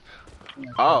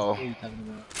 Oh. What are you talking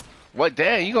about? What,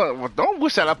 damn, you gonna, well, don't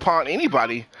wish that upon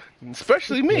anybody,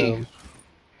 especially me. Yeah.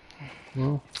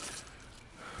 Well,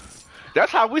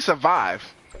 That's how we survive.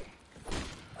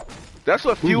 That's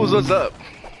what fuels us up.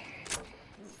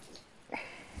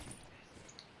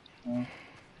 I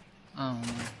don't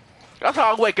know. That's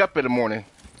how I wake up in the morning.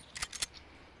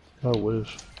 I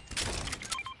wish.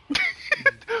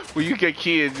 When you get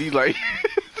kids, you like,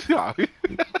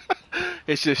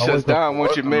 it just I shuts wake up down to once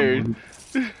work you're in the married.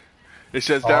 morning. It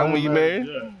shuts down when you're married.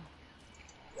 Yeah.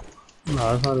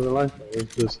 No, it's not even like that.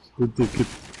 It's just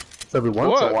it's every once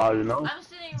in What? a while, you know. I'm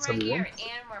sitting right Somebody here wants- and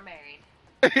we're married.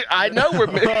 I know we're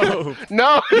married.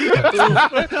 No.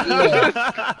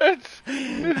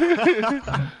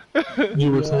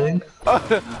 You were saying?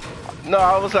 No,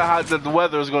 I was like how the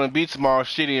weather is gonna be tomorrow,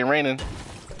 shitty and raining.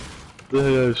 Yeah,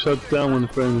 it shuts down when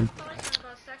it's raining. We're only talking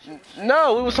about sexual shit.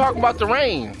 No, we was talking about the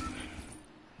rain.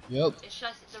 Yep.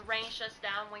 The rain shuts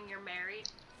down when you're married.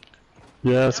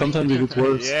 Yeah, sometimes it gets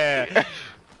worse. Yeah.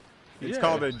 It's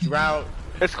called a drought.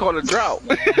 It's called a drought.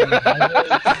 Nothing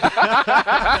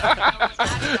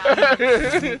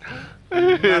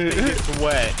gets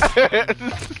wet.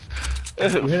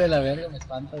 Hijo de la verga, me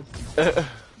espantas.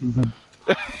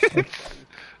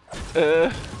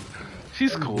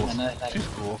 She's cool. She's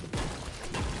cool.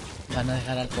 Van a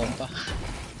dejar al compa.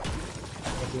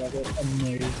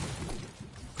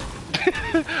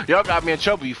 Y'all got me in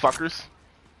trouble, you fuckers.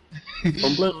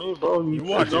 Don't blame me, bro. You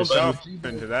walked know yourself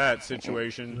into that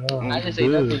situation. better. I didn't say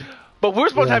Yeah. nothing. But we're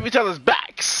supposed to Yeah. have each other's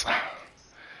backs.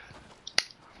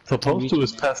 Supposed to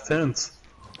is past tense.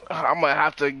 I'm gonna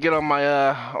have to get on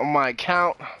my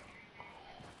account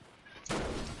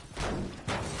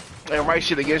and write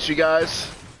shit against you guys.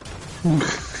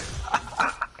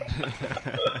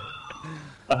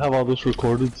 I have all this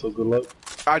recorded, so good luck.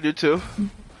 I do too.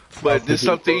 But there's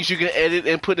some things you can edit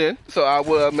and put in, so I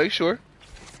will make sure.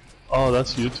 Oh,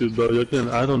 that's YouTube, bro.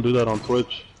 I don't do that on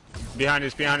Twitch. Behind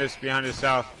us,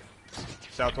 south.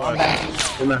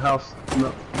 Southwest. In the house.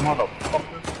 No,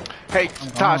 motherfucker. Hey,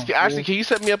 Tosh, gone, actually, can you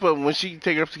set me up a when she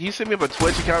take it up? Can you set me up a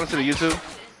Twitch account instead of YouTube?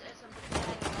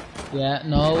 Yeah,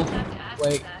 no.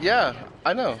 Wait. Yeah,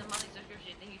 I know. The money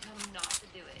subscription, then you tell me not to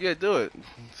do it. Yeah, do it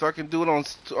so I can do it on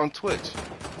Twitch.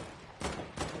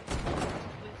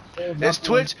 It's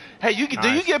Twitch. Hey, do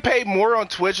you get paid more on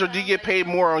Twitch or do you get paid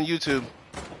more on YouTube?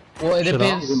 Well, it Shit, I don't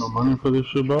depends. get no money for this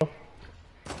shit, bro.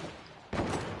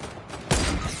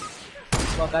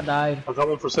 Fuck, I died. I got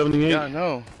one for 78. Yeah, I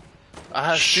know. I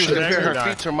had she was Shit, comparing her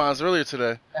actually feet to mine earlier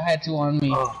today. I had two on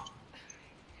me. Oh,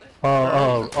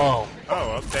 Oh,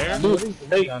 up there? dude,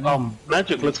 hey,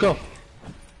 Magic, let's go.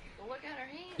 But look at her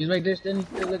hand. He's right there standing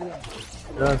still looking at me.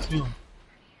 Yeah, I see him.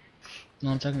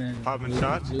 No, I'm talking to him. Popping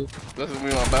shots? That's me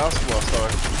my basketball star.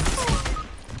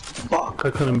 Fuck, I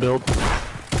couldn't build.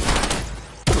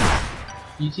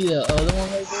 You see the other one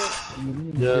right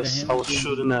there? Yes, I was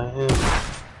shooting at him.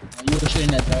 You were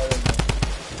shooting at the other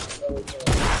one.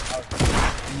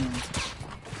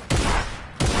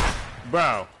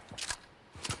 Bro.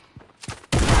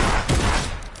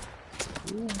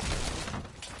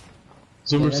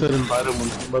 Zoomer said invite him when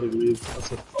somebody leaves. I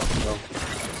said, fuck no.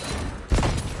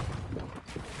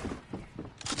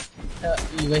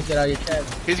 You wasted all your time.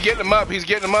 He's getting him up. He's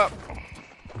getting him up.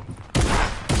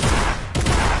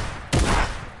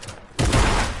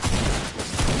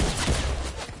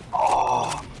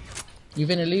 You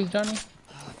finna leave, Johnny?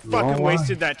 Fucking No,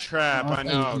 wasted that trap, I Okay,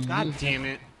 know. you God leave. damn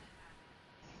it.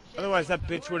 Otherwise, that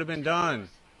bitch would have been done.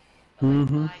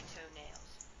 Mm-hmm.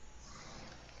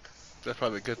 That's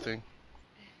probably a good thing.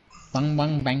 Bang,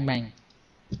 bang, bang, bang.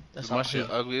 Cause That's my all shit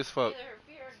here. ugly as fuck. Either her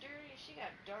feet are dirty, she got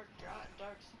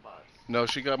dark spots. No,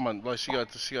 she got my, like, she got,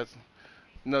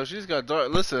 no, she's got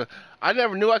dark, listen, I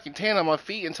never knew I could tan on my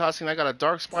feet until I seen I got a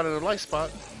dark spot and a light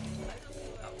spot.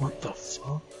 What the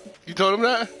fuck? You told him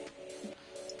that?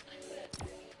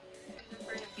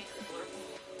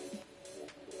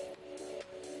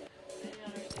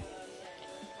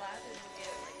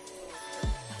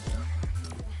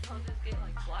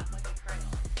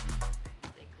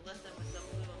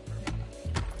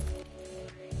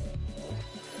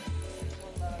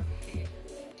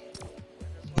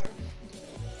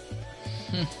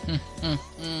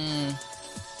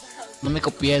 No me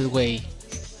copies, güey.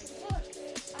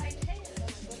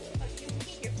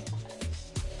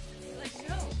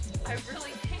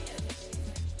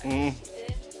 Mm.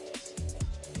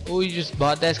 Oh, you just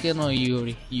bought that skin or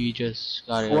you just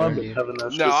got it Well, I've been earlier? having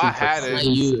that shit No, I since had like it.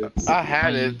 season You. 6. I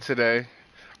had Are you- it today.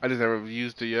 I just never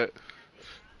used it yet.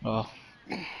 Oh.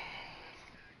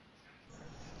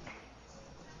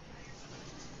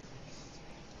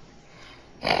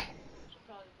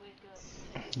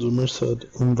 Zoomer said,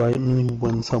 invite me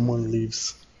when someone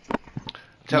leaves.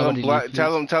 Tell him Nobody Black. leaves.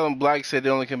 Tell him Black said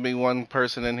there only can be one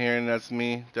person in here, and that's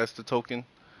me. That's the token.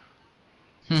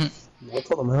 I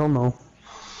told him, hell no.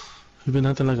 You've been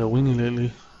acting like a weenie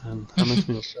lately, and that makes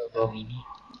me upset, bro.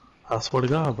 I swear to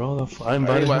God, bro. I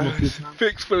invited him a few times.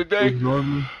 Fix for the He day. ignored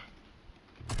me.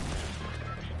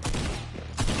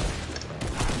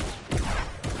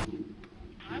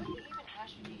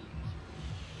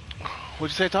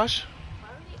 What'd you say, Tosh?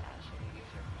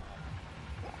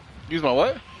 Use my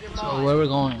what? So where we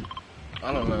going?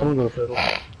 I don't I'm know. gonna go to Fatal.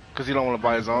 Cause he don't want to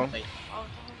buy his own.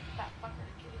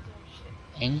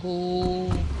 Angle.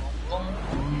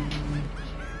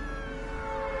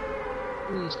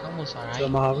 These combos alright.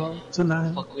 Tomorrow,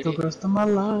 tonight, Fuck with the it. rest of my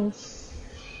life.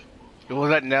 Was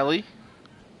that Nelly?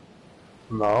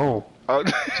 No. Oh.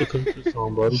 It's a country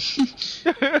song, buddy.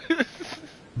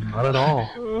 Not at all.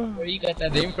 Where you got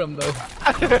that name from though?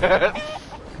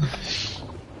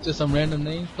 Just some random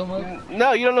names come up?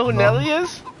 No, you don't know who No. Nelly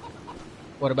is?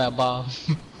 What about Bob?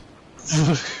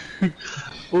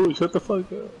 Oh, shut the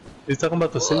fuck up. He's talking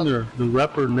about the singer, the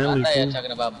rapper I Nelly. thought you were fool.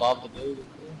 talking about Bob the Builder.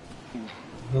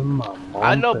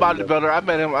 I know about the builder. I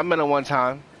met him one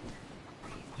time.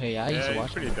 Hey, I used Yeah, to he's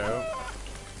watch pretty it. dope.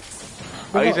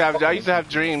 I used to have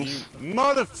dreams.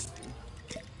 Mother.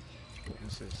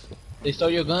 This is. They stole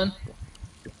your gun?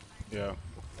 Yeah.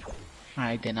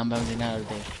 Alright then, I'm bouncing out of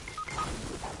there.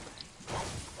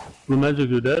 The Magic,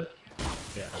 you're dead?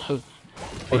 Yeah.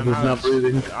 Or he's not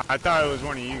breathing. I thought it was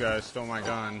one of you guys stole my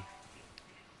gun.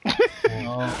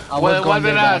 No, I Well, it going wasn't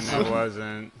there us. by It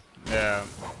wasn't. Yeah.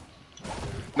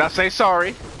 Now say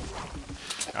sorry.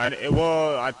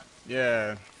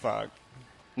 Yeah. Fuck.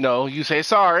 No, you say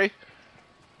sorry.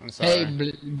 I'm sorry.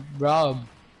 Hey, Rob,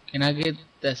 can I get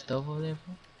that stuff over there?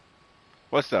 For?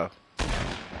 What stuff?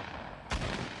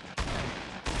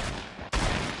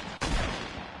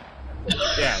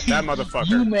 Yeah, that motherfucker.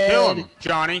 You mad? Kill him,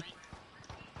 Johnny.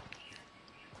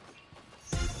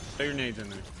 Throw your nades in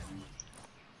there.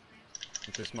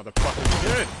 Get this motherfucker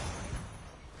good.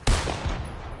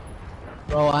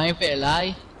 Bro, I ain't finna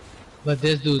lie, but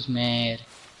this dude's mad.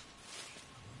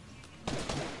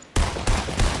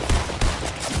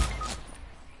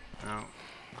 No.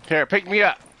 Here, pick me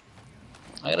up.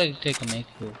 I gotta take a make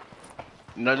food.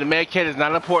 No, the med kit is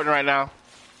not important right now.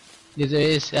 Yes, it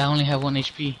is. I only have 1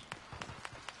 HP.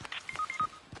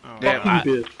 Oh, Damn, Fuck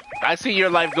you, bitch. I see your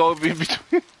life go in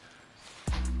between.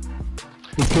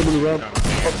 He's coming around. no.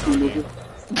 Fuck you, nigga.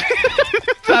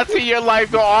 I see your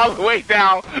life go all the way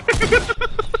down.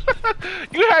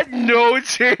 You had no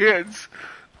chance.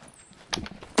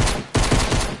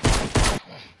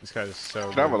 This guy is so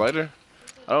Can I have a good. lighter?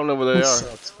 I don't know where they This are.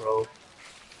 sucks, bro.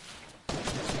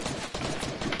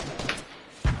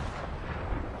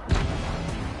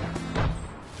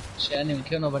 Shit, I didn't even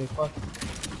kill nobody. Fuck.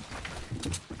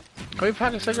 How many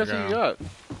pack of cigarettes There have we you got?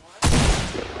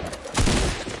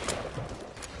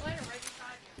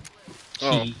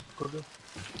 Oh, Gee.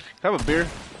 have a beer.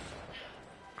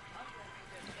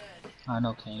 I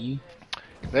know, can you?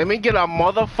 Let me get a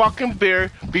motherfucking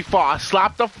beer before I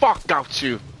slap the fuck out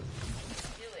you.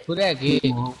 Who that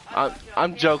gig?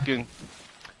 I'm joking.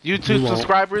 You YouTube won't.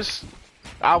 subscribers,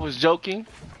 I was joking.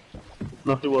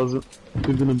 No, he wasn't.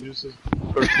 He's an abusive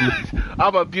person.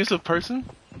 I'm an abusive person.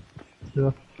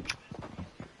 Yeah.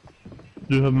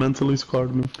 You have mentally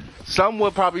scarred me. Some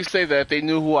would probably say that if they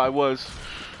knew who I was.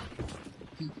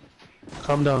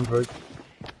 Calm down, Drake.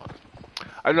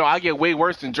 I know I get way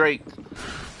worse than Drake.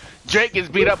 Drake gets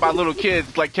beat up by little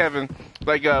kids like Kevin.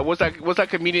 Like what's that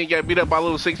comedian get beat up by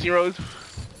little 16-year-olds?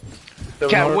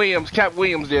 Cat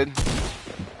Williams did.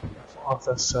 Oh,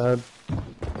 that's sad.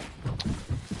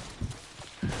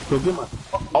 Go get my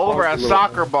over a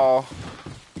soccer ball.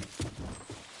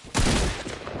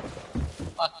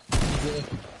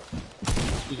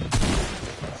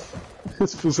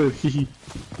 This fool said he.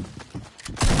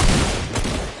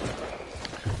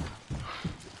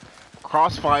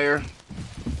 Crossfire.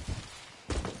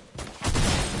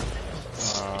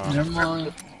 Never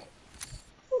mind.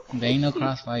 There ain't no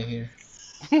crossfire here.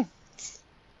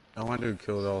 I want to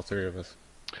kill all three of us.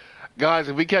 Guys,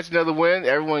 if we catch another win,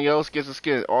 everyone else gets a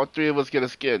skin. All three of us get a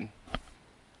skin.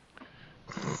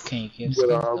 Can you give But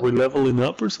are we leveling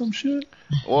up or some shit?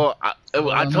 Well,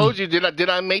 I told you, did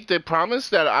I make the promise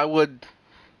that I would?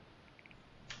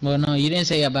 Well, no, you didn't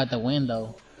say about the win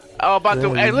though. Oh,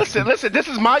 hey, listen, this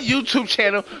is my YouTube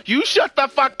channel. You shut the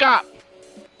fuck up.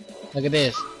 Look at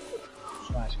this.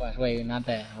 Watch, wait, not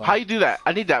that. Watch. How you do that?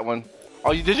 I need that one.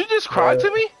 Oh, did you just cry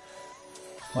to me?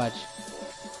 Watch.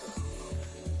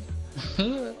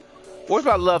 Where's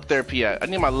my love therapy at? I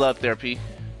need my love therapy.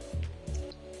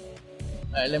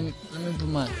 Alright, let me put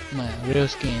my real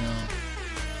skin on.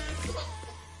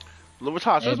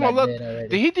 Libertas, where's my love?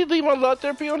 Did he delete my love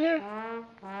therapy on here?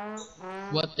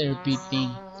 What therapy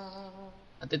thing?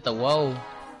 I did the whoa.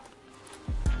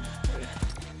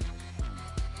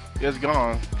 It's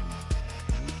gone.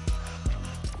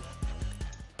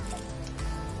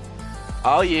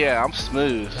 Oh yeah, I'm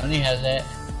smooth. Tony has that.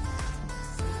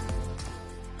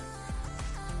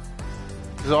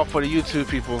 This is all for the YouTube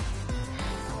people.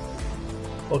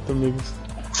 Fuck them niggas.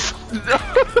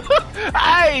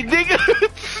 Hey, nigga!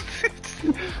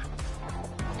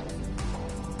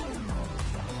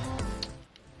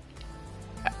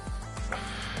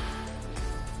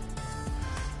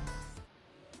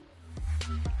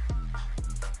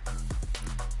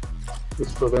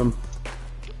 It's for them.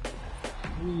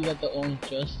 Ooh, you got the own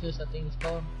justice, I think it's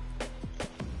called.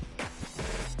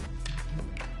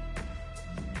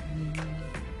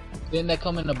 Didn't that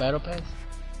come in the battle pass?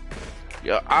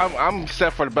 Yeah, I'm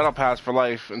set for the battle pass for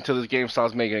life until this game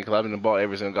starts making it, because I've been bought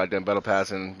every single goddamn battle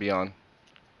pass and beyond.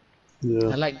 Yeah.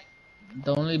 I like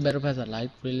the only battle pass I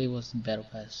liked really was battle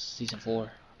pass season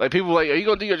 4. Like people like, are you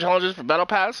gonna do your challenges for battle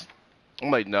pass? I'm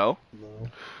like, no. No.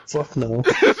 Fuck no.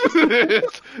 Fuck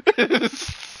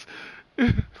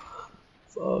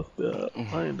that.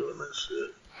 I ain't doing that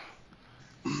shit.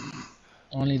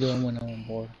 Only doing when I'm on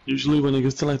board. Usually when it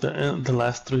gets to like the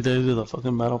last 3 days of the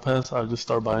fucking battle pass, I just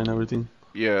start buying everything.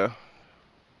 Yeah.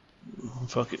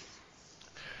 Fuck it.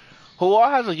 Who all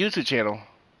has a YouTube channel?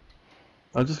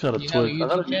 I just got a Twitch. I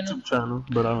got a YouTube channel,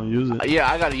 but I don't use it. Yeah,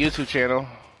 I got a YouTube channel.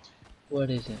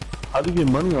 What is it? How do you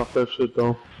get money off that shit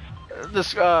though? The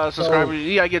subscribers,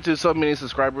 you gotta get to so many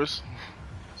subscribers.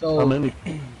 So, how many?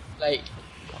 Like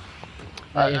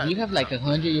if you have like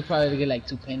 100, you probably get like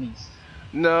 2 pennies.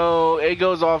 No, it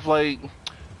goes off like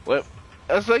what?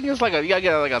 I think it's like you gotta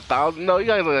get like 1,000. No, you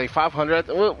gotta get like 500.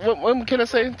 What can I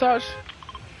say, Tosh?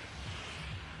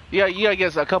 Yeah, you gotta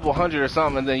get a couple hundred or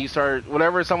something, and then you start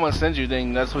whatever someone sends you.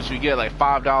 Then that's what you get, like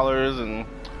 $5 and.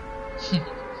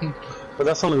 But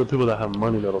that's only the people that have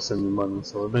money that'll send me money,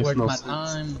 so it makes no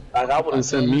sense. Like, I wouldn't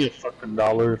send me a fucking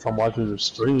dollar if I'm watching your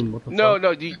stream. What the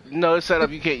fuck? No, it's set up.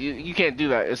 You can't do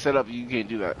that. It's set up. You can't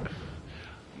do that.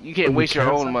 You can't waste your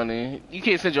own money. You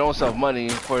can't send your own self money,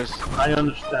 of course. I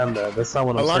understand that. That's not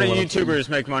what I'm saying. A lot of YouTubers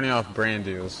make money off brand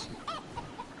deals.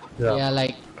 Yeah,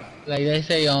 like they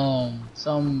say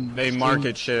they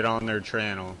market shit on their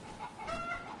channel.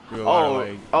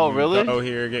 Really? Go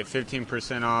here, get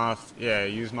 15% off. Yeah,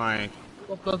 use my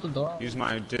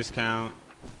discount.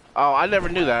 Oh, I never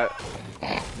knew that.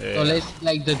 Yeah. So let's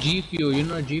like the G Fuel. You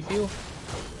know G Fuel?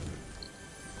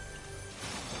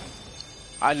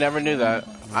 I never knew that.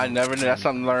 I never knew. That's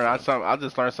something to learn. I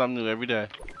just learn something new every day.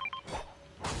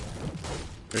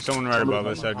 There's someone right above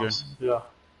us, Edgar. Yeah.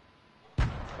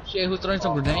 Shit, who's throwing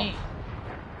some grenade?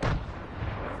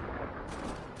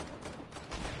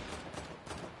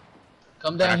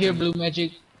 Come down here, Blue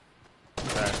Magic.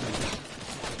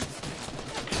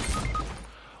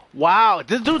 Wow,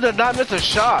 this dude did not miss a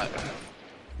shot.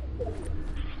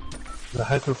 The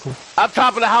hacker fool. Up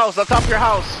top of the house. Up top of your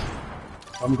house.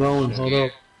 I'm going. Hold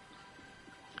up.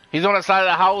 He's on the side of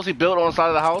the house. He built on the side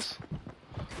of the house.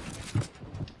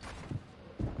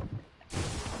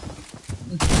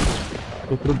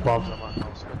 They threw bombs at my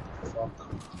house. What the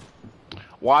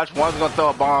fuck? Watch, one's gonna throw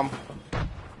a bomb.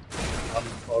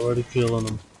 Already killing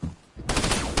him.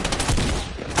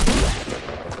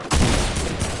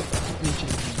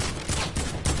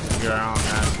 You're on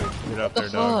acid. Get up there,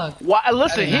 dog. Why?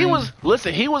 Listen, he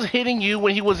Nine. was hitting you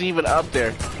when he wasn't even up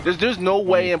there. There's no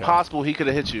way impossible he could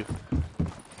have hit you.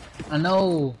 I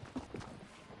know.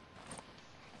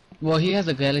 Well, he has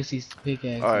a Galaxy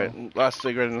pickaxe. All right, last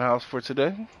cigarette in the house for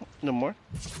today. No more.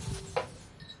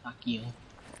 Fuck you.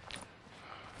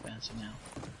 Fancy now.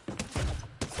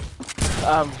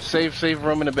 Save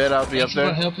room in the bed. I'll be up Thanks for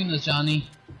there. helping us, Johnny.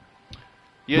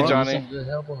 Yeah, What? Johnny. Some good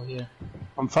help over here.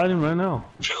 I'm fighting right now.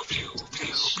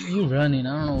 You running?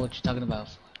 I don't know what you're talking about.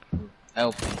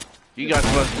 Helping. You guys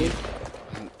must.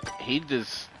 He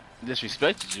just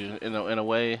disrespected you in a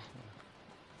way.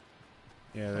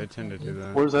 Yeah, they tend to do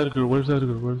that. Where's Edgar? Where's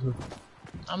Edgar? Where's Edgar?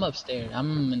 I'm upstairs.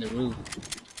 I'm in the roof.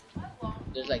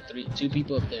 There's like two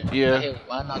people up there. Yeah.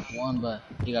 I knocked one, but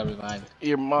he got revived.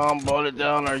 Your mom bought it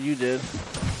down, or you did.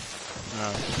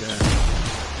 Oh, shit.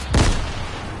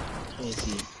 Let's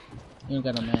see. You don't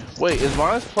got a mask. Wait, is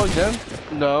mine plugged in?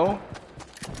 No.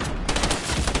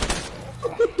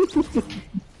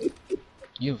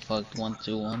 You fucked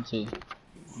 1-2-1-2.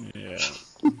 Yeah.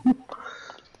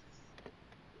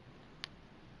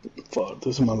 Fuck,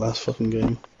 this is my last fucking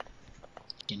game.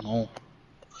 You know.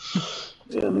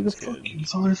 Yeah, nigga, fuck you.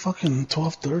 It's already fucking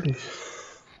 12:30.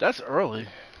 That's early.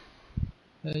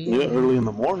 Yeah, early in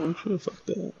the morning. Shit, fuck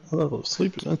that. I gotta go to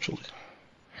sleep eventually.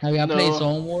 Have y'all No. played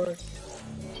Zone Wars?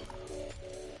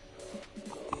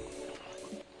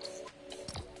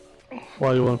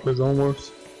 Why you wanna play Zone Wars?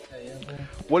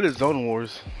 What is Zone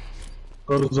Wars?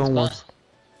 Go to Zone Wars.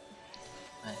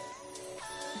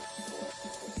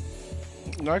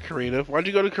 Not creative. Why'd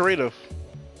you go to creative?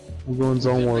 We're going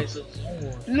Zone Wars.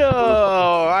 No,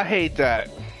 I hate that.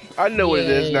 I know what it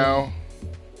is Yay. now.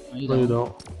 No, you No, you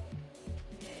don't. don't.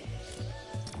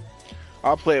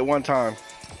 I'll play it one time.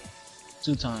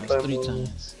 2 times, Play 3 more.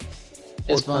 times.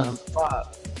 It's fun.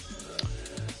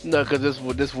 No, cause this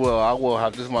might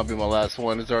be my last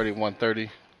one. It's already 1:30.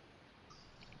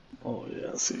 Oh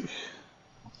yeah, I see.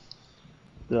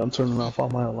 Yeah, I'm turning off all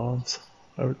my alarms.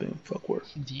 Everything. Fuck work.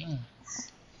 Damn.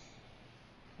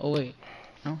 Oh wait.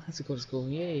 I don't have to go to school.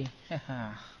 Yay.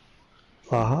 Haha.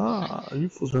 Aha! You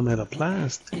fools are made of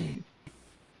plastic.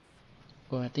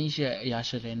 Well, I think y'all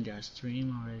should end your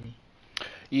stream already.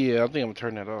 Yeah, I think I'm gonna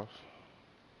turn that off.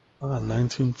 I got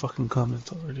 19 fucking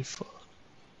comments already. Fuck.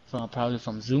 Probably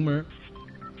from Zoomer.